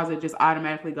direct deposit just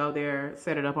automatically go there,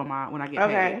 set it up on my when I get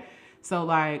paid. So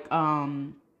like I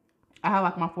have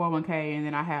like my 401k, and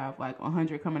then I have like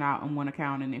 100 coming out on one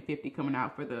account, and then 50 coming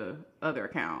out for the other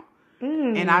account.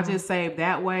 And I just save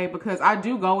that way because I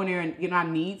do go in there and I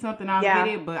need something, I'll get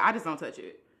it, but I just don't touch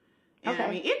it. And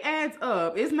I mean, it adds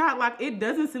up. It's not like, it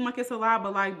doesn't seem like it's a lot,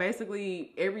 but like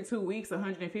basically every 2 weeks,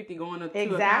 150 going to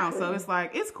 2 accounts. So it's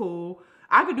like, it's cool.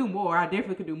 I could do more. I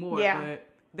definitely could do more. Yeah. But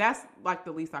that's like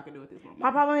the least I can do at this moment.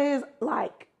 My problem is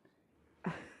like,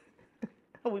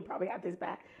 we probably have this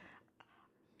back.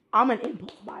 I'm an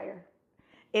impulse buyer.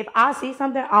 If I see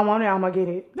something, I want it, I'm going to get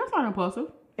it. That's not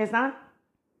impulsive. It's not?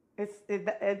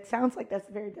 It sounds like that's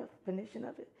the very definition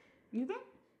of it. You think?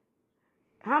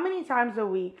 How many times a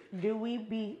week do we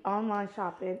be online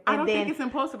shopping? I don't think it's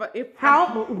impulsive.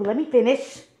 Let me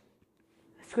finish.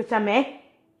 Escúchame.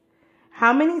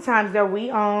 How many times are we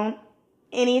on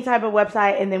any type of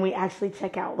website and then we actually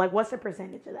check out? Like, what's the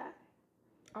percentage of that?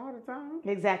 All the time.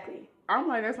 Exactly. I'm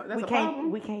like, that's a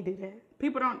problem. We can't do that.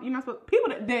 People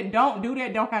that don't do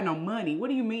that don't have no money. What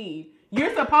do you mean?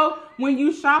 You're supposed, when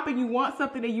you shop and you want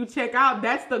something and you check out,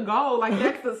 that's the goal. Like,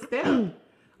 that's the step.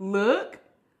 Look,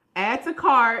 add to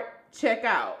cart, check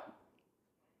out.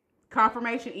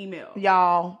 Confirmation email.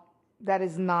 Y'all, that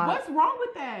is not. What's wrong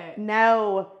with that?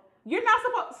 No. You're not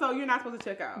supposed to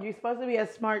check out. You're supposed to be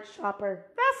a smart shopper.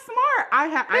 That's smart.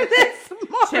 I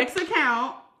smart. Checks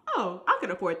account. Oh, I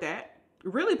can afford that.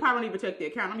 Really, probably don't even check the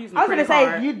account. I'm using I was credit gonna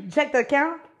card. say, you check the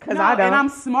account? Because No, I don't. and I'm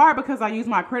smart because I use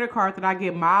my credit card that I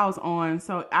get miles on.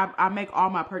 So I make all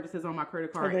my purchases on my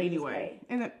credit card anyway.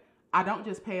 And then I don't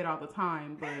just pay it all the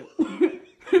time, but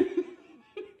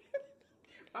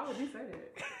why would you say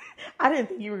that? I didn't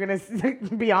think you were gonna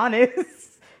be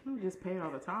honest. I don't just pay it all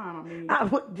the time. I mean, I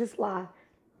would just lie.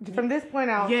 From this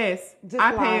point out, yes, just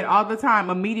I lie. pay it all the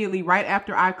time immediately right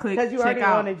after I click check out. Because you already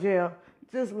going to jail.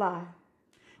 Just lie.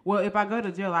 Well, if I go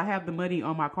to jail, I have the money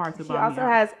on my card to buy me out. She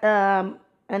also has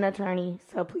an attorney,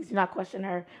 so please do not question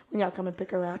her when y'all come and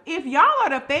pick her up. If y'all are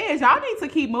the feds, y'all need to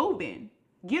keep moving.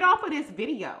 Get off of this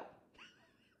video.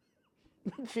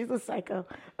 She's a psycho.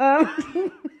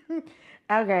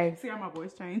 Okay. See how my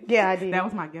voice changed? Yeah, I did. That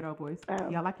was my ghetto voice.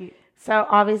 Y'all like it? So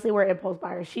obviously we're impulse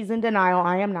buyers. She's in denial.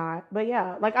 I am not. But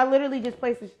yeah, like I literally just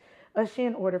placed a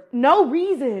Shein order. No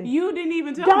reason. You didn't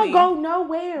even tell me. Don't go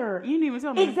nowhere. You didn't even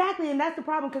tell me. Exactly, and that's the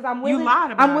problem because I'm willing. You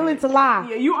lied about I'm willing it. to lie.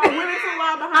 Yeah, you are willing to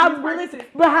lie behind I'm willing to,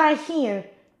 behind Shein.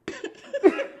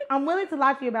 I'm willing to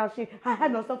lie to you about Shein. I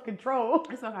have no self control.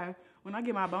 It's okay. When I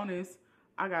get my bonus,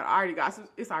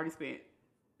 it's already spent.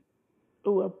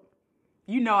 Ooh,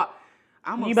 you know,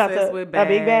 I'm you obsessed with bags. A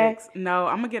big bag? No,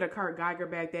 I'm gonna get a Kurt Geiger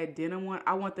bag, that denim one.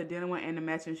 I want the denim one and the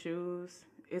matching shoes.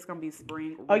 It's gonna be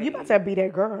spring. Oh, you about to be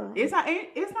that girl? It's not even.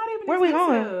 Where we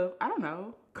expensive. going? I don't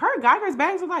know. Kurt Geiger's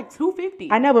bags are like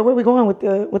 $250. I know, but where we going with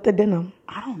the denim?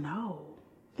 I don't know.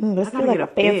 Let's do like a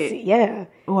fancy. Yeah.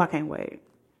 Oh, I can't wait.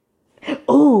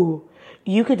 Ooh,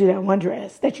 you could do that one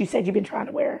dress that you said you've been trying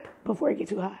to wear before it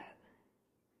gets too hot.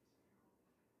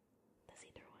 The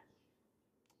see-through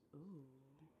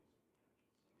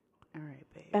one. All right,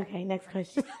 babe. Okay, next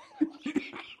question.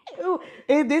 Ooh,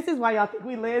 this is why y'all think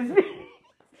we lesbian.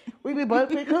 We be both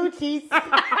with coochies.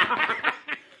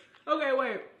 Okay,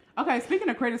 wait. Okay, speaking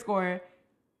of credit score,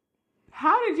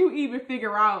 how did you even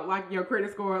figure out like your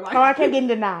credit score? Like, I kept getting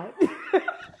denied.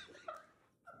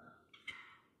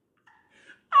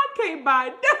 I can't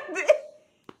buy nothing.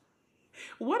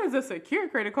 What is a secure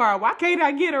credit card? Why can't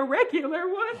I get a regular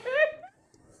one?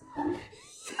 I'm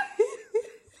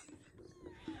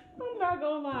not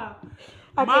gonna lie.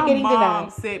 My mom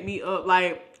set me up.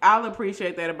 Like, I'll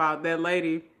appreciate that about that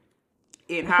lady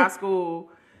in high school.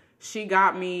 She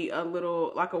got me a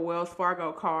little, like a Wells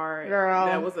Fargo card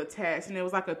that was attached. And it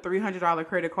was like a $300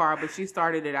 credit card, but she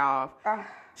started it off.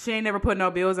 She ain't never put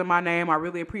no bills in my name. I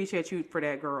really appreciate you for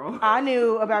that, girl. I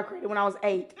knew about credit when I was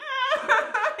 8.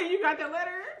 You got that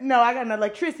letter? No, I got an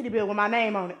electricity bill with my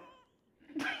name on it.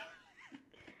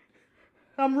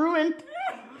 I'm ruined.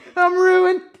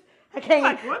 I can't.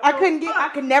 Like, I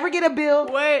could never get a bill.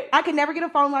 What? I could never get a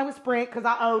phone line with Sprint because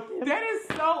I owed them. That is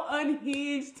so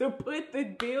unhinged to put the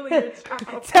bill in your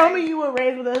child. Tell me you were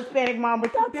raised with a Hispanic mom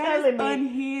without telling me. That is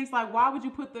unhinged. Like, why would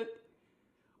you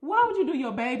do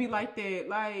your baby like that?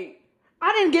 Like,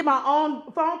 I didn't get my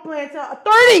own phone plan until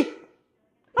 30.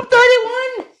 I'm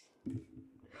 31.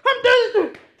 I'm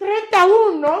 31.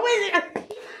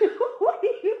 What do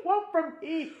you want from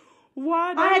me?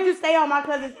 Why? I had to stay on my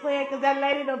cousin's plan because that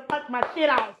lady done fucked my shit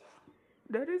off.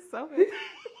 That is so.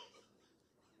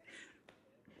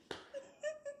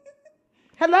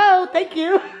 Hello, thank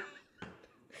you.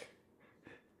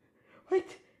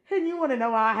 Wait, and you want to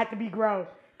know why I had to be grown?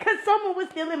 Because someone was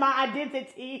stealing my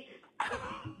identity.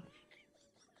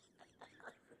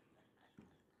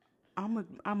 I'm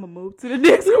a move to the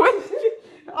next question.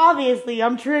 Obviously,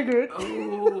 I'm triggered.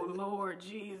 Oh, Lord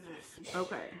Jesus.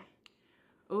 Okay.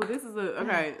 Oh, this is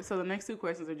okay. So the next 2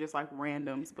 questions are just like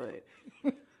randoms, but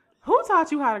who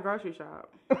taught you how to grocery shop?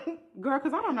 Girl,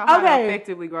 because I don't know how to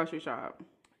effectively grocery shop.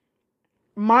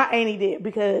 My auntie did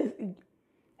because,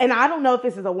 and I don't know if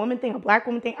this is a woman thing, a black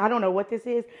woman thing. I don't know what this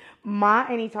is. My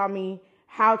auntie taught me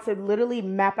how to literally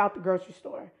map out the grocery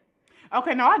store.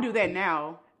 Okay, no, I do that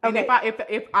now. And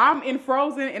if I'm in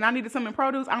frozen and I needed some in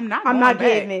produce, I'm not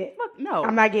getting it. Look, no.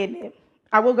 I'm not getting it.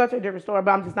 I will go to a different store,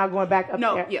 but I'm just not going back up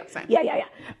there. Yeah, same. Yeah.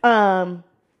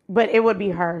 But it would be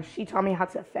her. She taught me how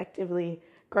to effectively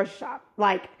grocery shop.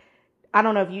 Like, I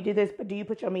don't know if you do this, but do you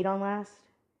put your meat on last?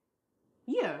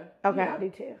 Yeah. Okay, yeah. I do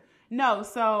too. No,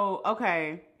 so,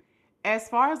 okay. As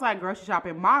far as like grocery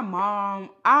shopping, my mom,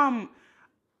 I'm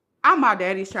my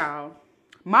daddy's child.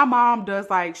 My mom does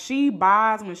when she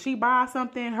buys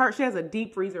something, she has a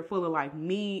deep freezer full of like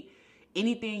meat,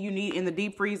 anything you need in the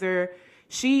deep freezer.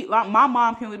 My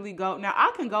mom can literally go. Now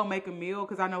I can go make a meal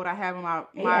because I know what I have in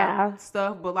my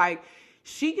stuff, but like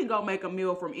she can go make a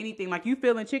meal from anything. Like, you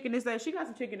feeling chicken this day? She got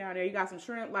some chicken down there. You got some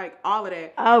shrimp, like all of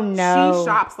that. Oh no. She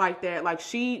shops like that. Like,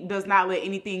 she does not let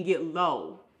anything get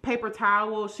low. Paper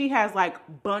towels. She has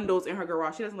like bundles in her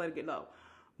garage. She doesn't let it get low.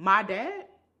 My dad,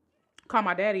 call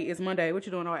my daddy. It's Monday. What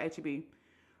you doing at HEB?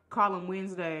 Call him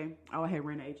Wednesday. Oh, I had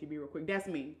ran to HEB real quick. That's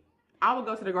me. I would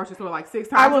go to the grocery store like 6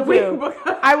 times a week.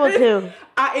 I will too.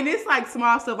 And it's like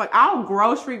small stuff. Like, I'll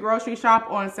grocery shop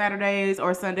on Saturdays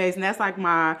or Sundays, and that's like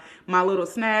my little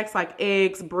snacks, like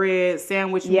eggs, bread,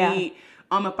 sandwich meat.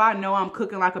 If I know I'm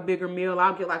cooking like a bigger meal,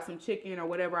 I'll get like some chicken or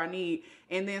whatever I need.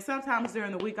 And then sometimes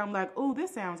during the week, I'm like, oh,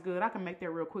 this sounds good. I can make that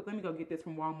real quick. Let me go get this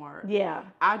from Walmart. Yeah.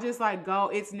 I just like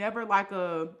go. It's never like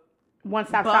a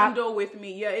one-stop bundle with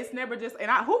me. Yeah, it's never just.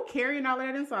 And who carrying all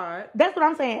that inside? That's what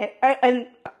I'm saying. And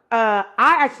I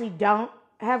actually don't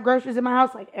have groceries in my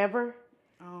house, like, ever.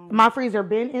 My freezer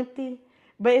been empty.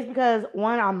 But it's because,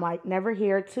 1, I'm, like, never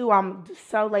here. 2, I'm just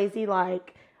so lazy,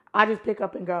 like, I just pick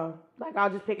up and go. Like, I'll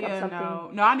just pick up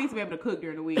something. No, I need to be able to cook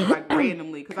during the week, like,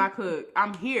 randomly. Because I cook.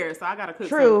 I'm here, so I got to cook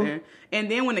something.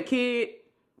 And then when the kids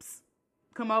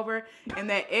come over, and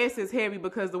that S is heavy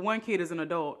because the one kid is an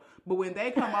adult. But when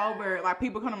they come over, like,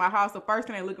 people come to my house, the first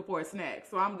thing they're looking for is snacks.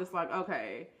 So I'm just like,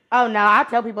 okay. Oh, no, I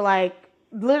tell people, like,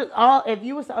 if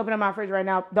you was to open up my fridge right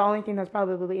now, the only thing that's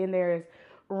probably in there is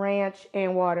ranch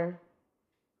and water.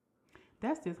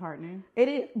 That's disheartening. It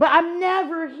is, but I'm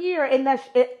never here, and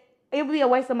it would be a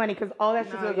waste of money because all that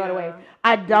shit's gonna go to waste.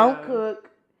 I don't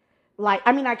cook. Like,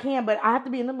 I mean, I can, but I have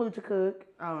to be in the mood to cook.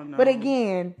 Oh no! But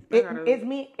again, it's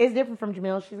me. It's different from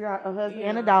Jamil. She's got a husband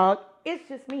and a dog. It's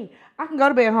just me. I can go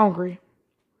to bed hungry.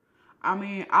 I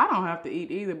mean, I don't have to eat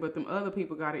either, but them other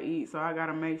people got to eat, so I got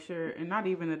to make sure, and not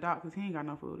even the doc, because he ain't got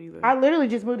no food either. I literally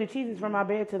just moved the cheeses from my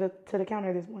bed to the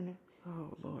counter this morning.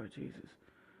 Oh, Lord Jesus.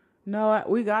 No,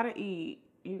 we got to eat.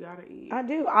 You got to eat. I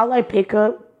do. I like pick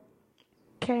up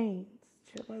Cane's.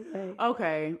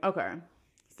 Okay.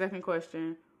 Second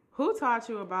question. Who taught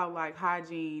you about like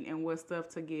hygiene and what stuff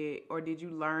to get, or did you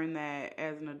learn that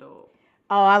as an adult?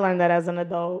 Oh, I learned that as an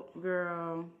adult.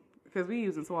 Girl, because we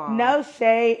using swab. No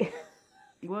shade.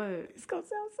 What? It's going to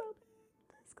sound so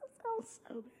bad. It's going to sound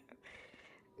so bad.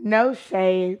 No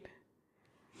shade.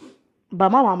 But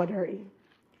my mama dirty.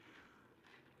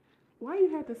 Why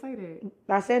you have to say that?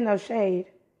 I said no shade.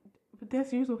 But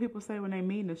that's usually what people say when they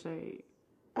mean the shade.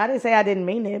 I didn't say I didn't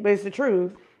mean it, but it's the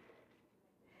truth.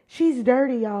 She's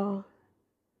dirty, y'all.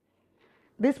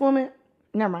 This woman,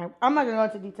 never mind. I'm not going to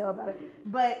go into detail about it.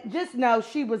 But just know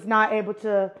she was not able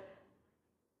to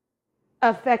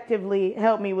effectively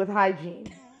help me with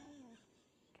hygiene.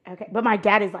 Okay. But my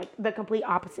dad is like the complete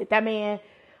opposite. That man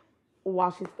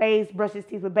washes his face, brushes his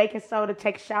teeth with baking soda,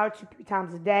 takes a shower 2-3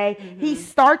 times a day. Mm-hmm. He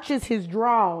starches his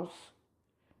drawers.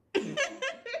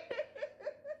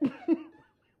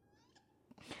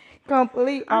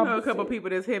 Complete opposite. I know a couple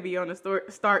people that's heavy on the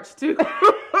starch too.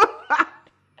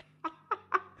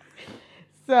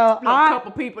 So a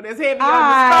couple people that's heavy on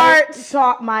the starch.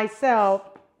 Taught myself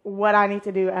what I need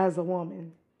to do as a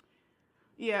woman.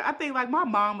 Yeah, I think like my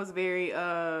mom was very.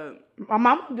 My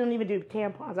mom didn't even do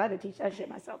tampons. I had to teach that shit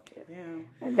myself too. Yeah,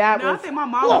 and that was. I think my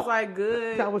mom was like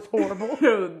good. That was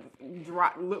horrible.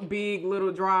 Dry, big,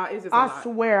 little dry. It's just. I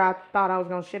swear, I thought I was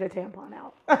gonna shit a tampon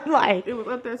out. Like it was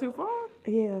up there too far.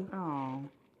 Yeah. Oh.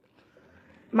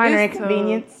 Minor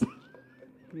inconvenience.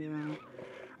 Yeah.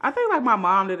 I think like my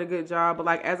mom did a good job, but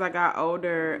like as I got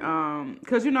older,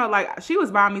 cause you know like she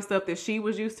was buying me stuff that she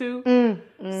was used to,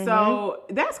 mm-hmm. So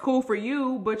that's cool for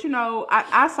you. But you know,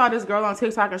 I saw this girl on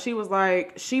TikTok and she was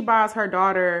like, she buys her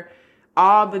daughter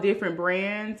all the different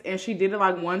brands, and she did it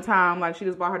like one time, like she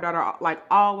just bought her daughter like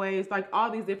always like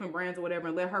all these different brands or whatever,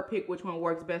 and let her pick which one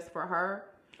works best for her.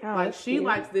 Oh, like she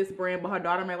likes this brand, but her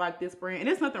daughter may like this brand, and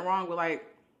there's nothing wrong with like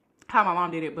how my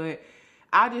mom did it, but.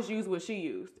 I just use what she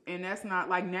used. And that's not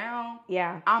like now.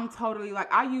 Yeah. I'm totally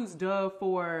like, I used Dove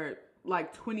for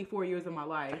like 24 years of my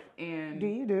life. And do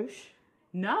you douche?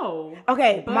 No.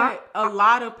 Okay. But a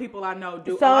lot of people I know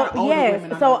do. So, a lot of older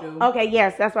women I know do. Okay,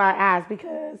 yes, that's why I asked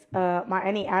because my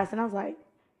auntie asked and I was like,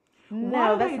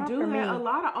 no, that's not for me. A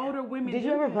lot of older women Did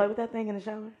you ever play with that thing in the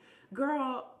shower?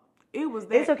 Girl, it was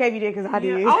that. It's okay if you did because I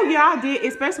did. Oh, yeah, I did.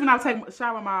 Especially when I take a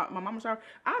shower, my mama's shower.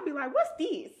 I'd be like, what's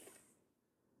this?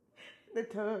 The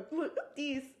tub. Look at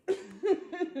this.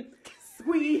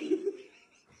 Sweet.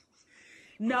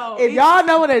 No. If y'all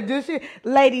know what a douche is,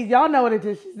 ladies, y'all know what a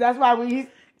douche is. That's why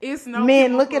it's no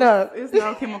men, look it up. It's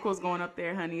no chemicals going up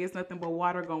there, honey. It's nothing but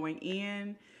water going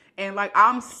in. And like,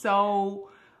 I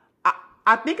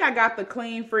think I got the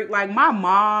clean freak. Like my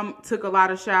mom took a lot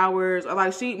of showers, or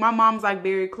like my mom's like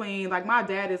very clean. Like my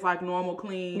dad is like normal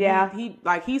clean. Yeah.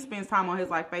 He spends time on his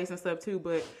like face and stuff too,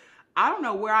 but I don't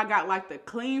know where I got like the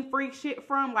clean freak shit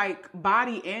from, like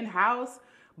body and house,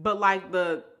 but like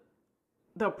the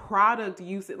product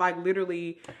use it like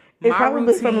literally. It's probably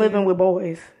routine, from living with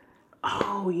boys.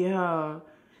 Oh yeah.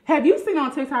 Have you seen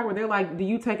on TikTok where they're like, do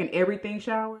you take an everything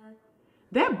shower?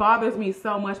 That bothers me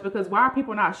so much because why are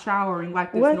people not showering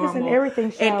like this normal? What is an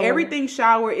everything shower? An everything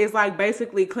shower is like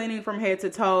basically cleaning from head to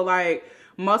toe. Like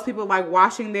most people like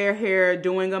washing their hair,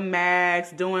 doing a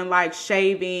mask, doing like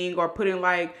shaving or putting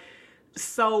like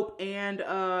soap and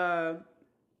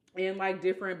like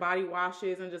different body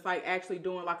washes and just like actually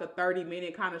doing like a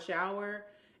 30-minute kind of shower.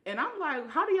 And I'm like,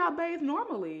 how do y'all bathe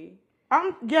normally?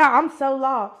 I'm so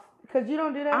lost because you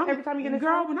don't do that every time you get in the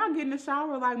shower. Girl, when I get in the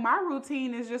shower, like my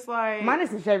routine is just like mine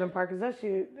is the shaving part because that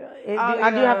shit.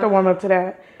 I do have to warm up to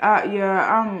that.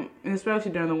 I'm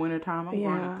especially during the wintertime. I'm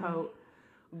wearing a coat,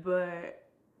 but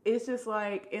it's just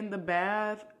like in the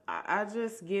bath. I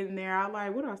just get in there. I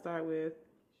like what do I start with?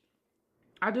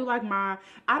 I do like I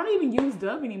don't even use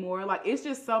Dove anymore. Like, it's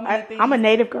just so many things. I'm a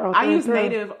Native girl. I use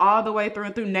Native all the way through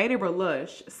and through, Native or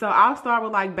Lush. So I'll start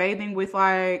with like bathing with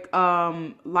like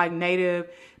Native.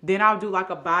 Then I'll do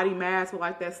like a body mask with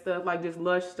like that stuff, like just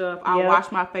Lush stuff. I'll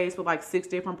wash my face with like 6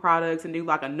 different products and do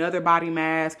like another body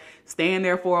mask. Stay in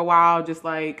there for a while, just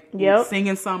like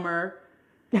singing Summer.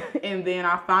 And then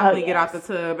I finally get out the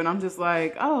tub and I'm just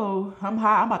like, oh, I'm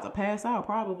high. I'm about to pass out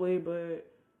probably, but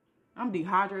I'm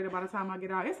dehydrated by the time I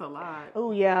get out. It's a lot.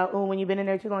 Oh, yeah. Oh, when you've been in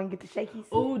there too long, you get the shakies.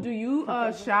 Oh, do you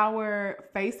shower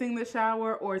facing the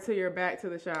shower or to your back to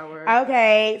the shower?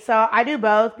 Okay, so I do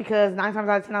both because 9 times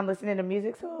out of 10 I'm listening to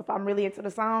music. So if I'm really into the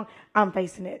song, I'm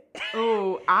facing it.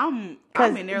 Oh, I'm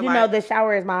in there. You know, the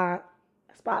shower is my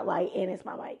spotlight and it's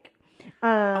my mic.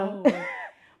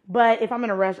 But if I'm in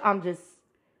a rush, I'm in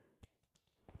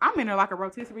there like a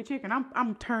rotisserie chicken.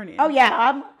 I'm turning. Oh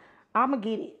yeah, I'm gonna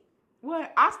get it.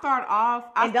 What? I start off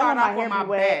on my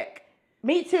back.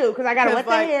 Me too, because I gotta wet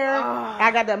the like, hair. I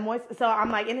got the moist. So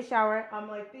I'm like in the shower. I'm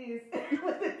like this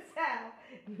with the towel.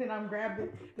 And then I'm grabbing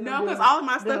it. No, because all of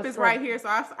my stuff is right here. So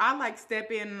I like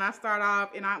step in and I start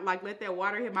off and I like let that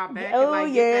water hit my back. Oh, and,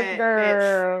 like, yes,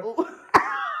 girl.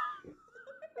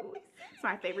 It's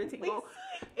my favorite tingle.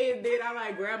 And then I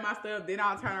like grab my stuff. Then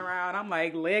I'll turn around. I'm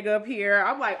like leg up here.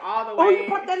 I'm like all the way. Oh, you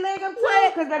put that leg up too?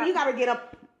 Because baby, you gotta get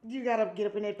up. You gotta get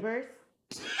up in that purse.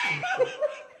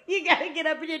 You gotta get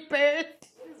up in that purse.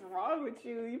 What's wrong with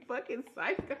you? You fucking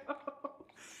psycho.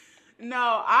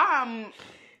 No, I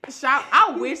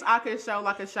wish I could show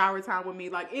like a shower time with me.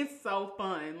 Like it's so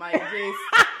fun. Like just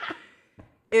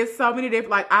it's so many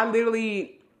different. Like I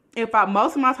literally,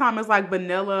 most of my time is like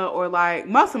vanilla or like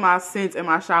most of my scents in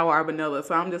my shower are vanilla.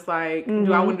 So I'm just like,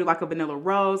 do I want to do like a vanilla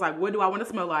rose? Like what do I want to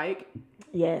smell like?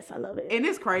 Yes, I love it. And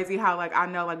it's crazy how like I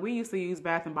know like we used to use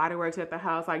Bath and Body Works at the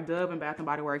house, like Dove and Bath and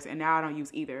Body Works, and now I don't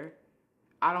use either.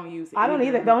 I don't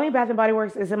either. The only Bath and Body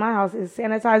Works is in my house is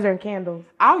sanitizer and candles.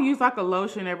 I'll use like a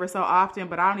lotion every so often,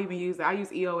 but I don't even use it. I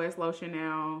use EOS lotion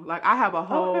now. Like I have a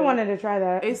whole. I've been wanting to try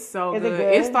that. It's so good.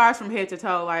 It starts from head to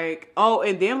toe. Like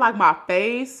and then like my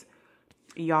face,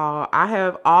 y'all. I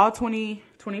have all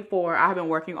 2024. I have been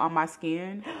working on my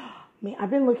skin. Man,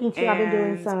 I've been looking too. I've been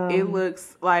doing some. It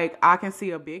looks like I can see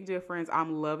a big difference.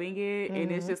 I'm loving it,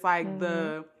 and it's just like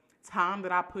the time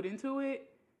that I put into it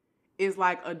is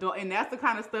like adult, and that's the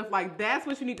kind of stuff like that's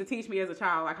what you need to teach me as a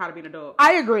child, like how to be an adult.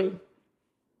 I agree.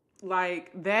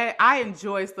 Like that, I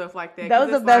enjoy stuff like that.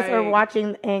 Those of us who are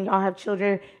watching and y'all have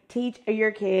children, teach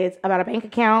your kids about a bank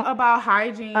account, about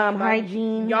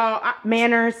hygiene, y'all,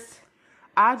 manners.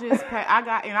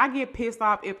 I get pissed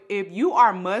off if you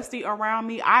are musty around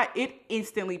me. It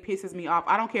instantly pisses me off.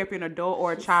 I don't care if you're an adult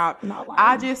or a child.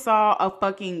 I just saw a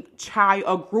fucking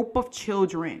a group of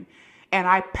children, and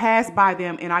I passed by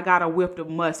them, and I got a whiff of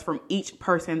must from each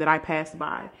person that I passed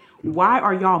by. Why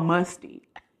are y'all musty?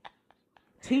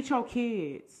 Teach your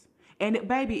kids. And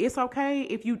baby, it's okay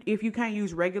if you can't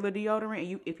use regular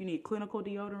deodorant, and if you need clinical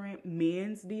deodorant,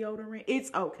 men's deodorant,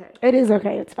 it's okay. It is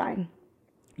okay. It's fine.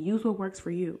 Use what works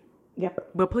for you.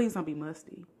 Yep. But please don't be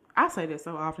musty. I say that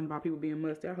so often about people being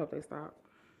musty. I hope they stop.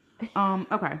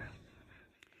 Okay.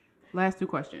 Last 2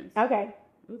 questions. Okay.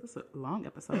 Ooh, this is a long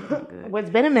episode. Good. Well,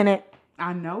 it's been a minute.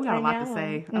 I know we got a lot to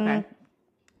say. Okay.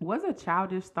 What's a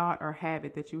childish thought or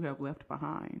habit that you have left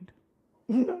behind?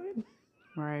 None.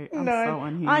 Right. I'm so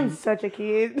unhinged. I'm such a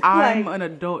kid. I'm an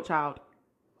adult child.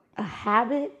 A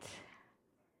habit?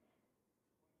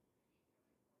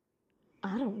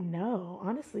 I don't know.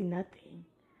 Honestly, nothing.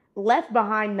 Left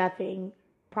behind, nothing.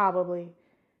 Probably.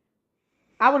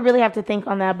 I would really have to think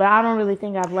on that, but I don't really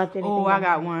think I've left anything. Oh, I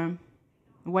got one.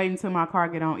 Wait until my car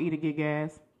get on E to get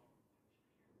gas.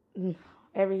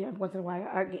 Every once in a while,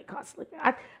 I get caught slipping.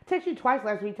 I texted you twice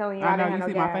last week telling you I didn't know. have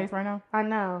You see no gas. my face right now? I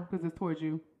know. Because it's towards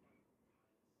you.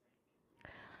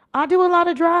 I do a lot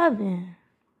of driving.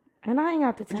 And I ain't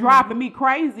got the time. Driving me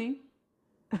crazy.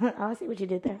 Oh, I see what you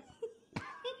did there.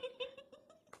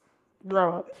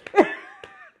 Grow up.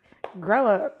 Grow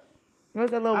up. What's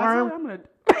that little worm?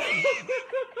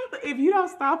 If you don't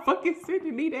stop fucking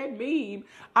sending me that meme,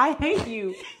 I hate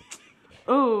you.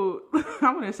 Ooh,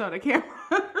 I'm going to show the camera.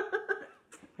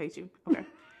 Hate you.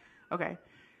 Okay.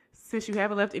 Since you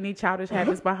haven't left any childish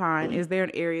habits behind, is there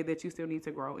an area that you still need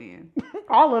to grow in?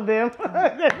 All of them.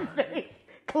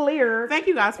 Clear. Thank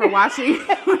you guys for watching.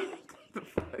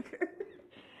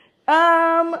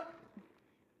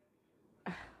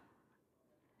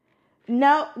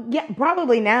 No, yeah,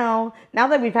 probably now. Now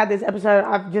that we've had this episode,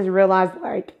 I've just realized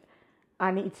like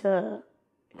I need to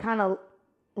kind of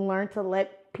learn to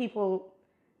let people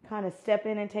kind of step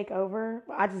in and take over.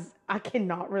 I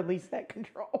cannot release that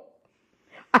control.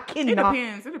 I cannot.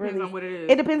 It depends on what it is.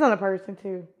 It depends on the person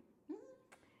too.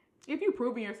 If you've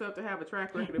proven yourself to have a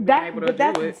track record of being able to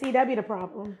do it. See, that'd be the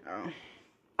problem. Oh.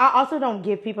 I also don't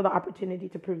give people the opportunity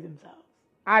to prove themselves.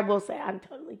 I will say I'm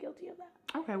totally guilty of that.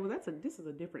 Okay, well this is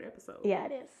a different episode. Yeah,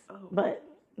 it is. Oh. But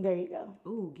there you go.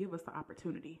 Ooh, give us the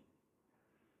opportunity.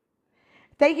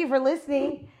 Thank you for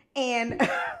listening, and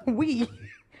we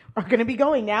are going to be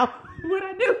going now. What'd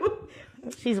I do?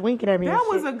 She's winking at me. That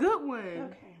was a good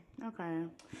one. Okay.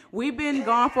 We've been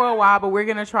gone for a while, but we're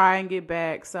going to try and get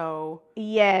back, so.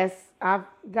 Yes, I've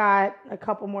got a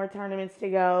couple more tournaments to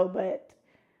go, but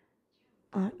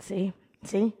see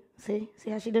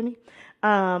how she did me?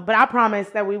 But I promise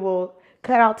that we will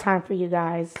cut out time for you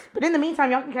guys. But in the meantime,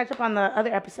 y'all can catch up on the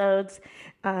other episodes.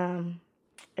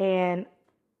 And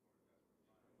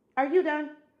are you done?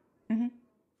 Mm-hmm.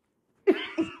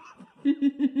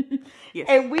 Yes.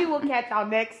 And we will catch y'all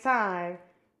next time.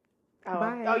 Oh,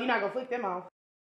 bye. Oh, you're not going to flick them off.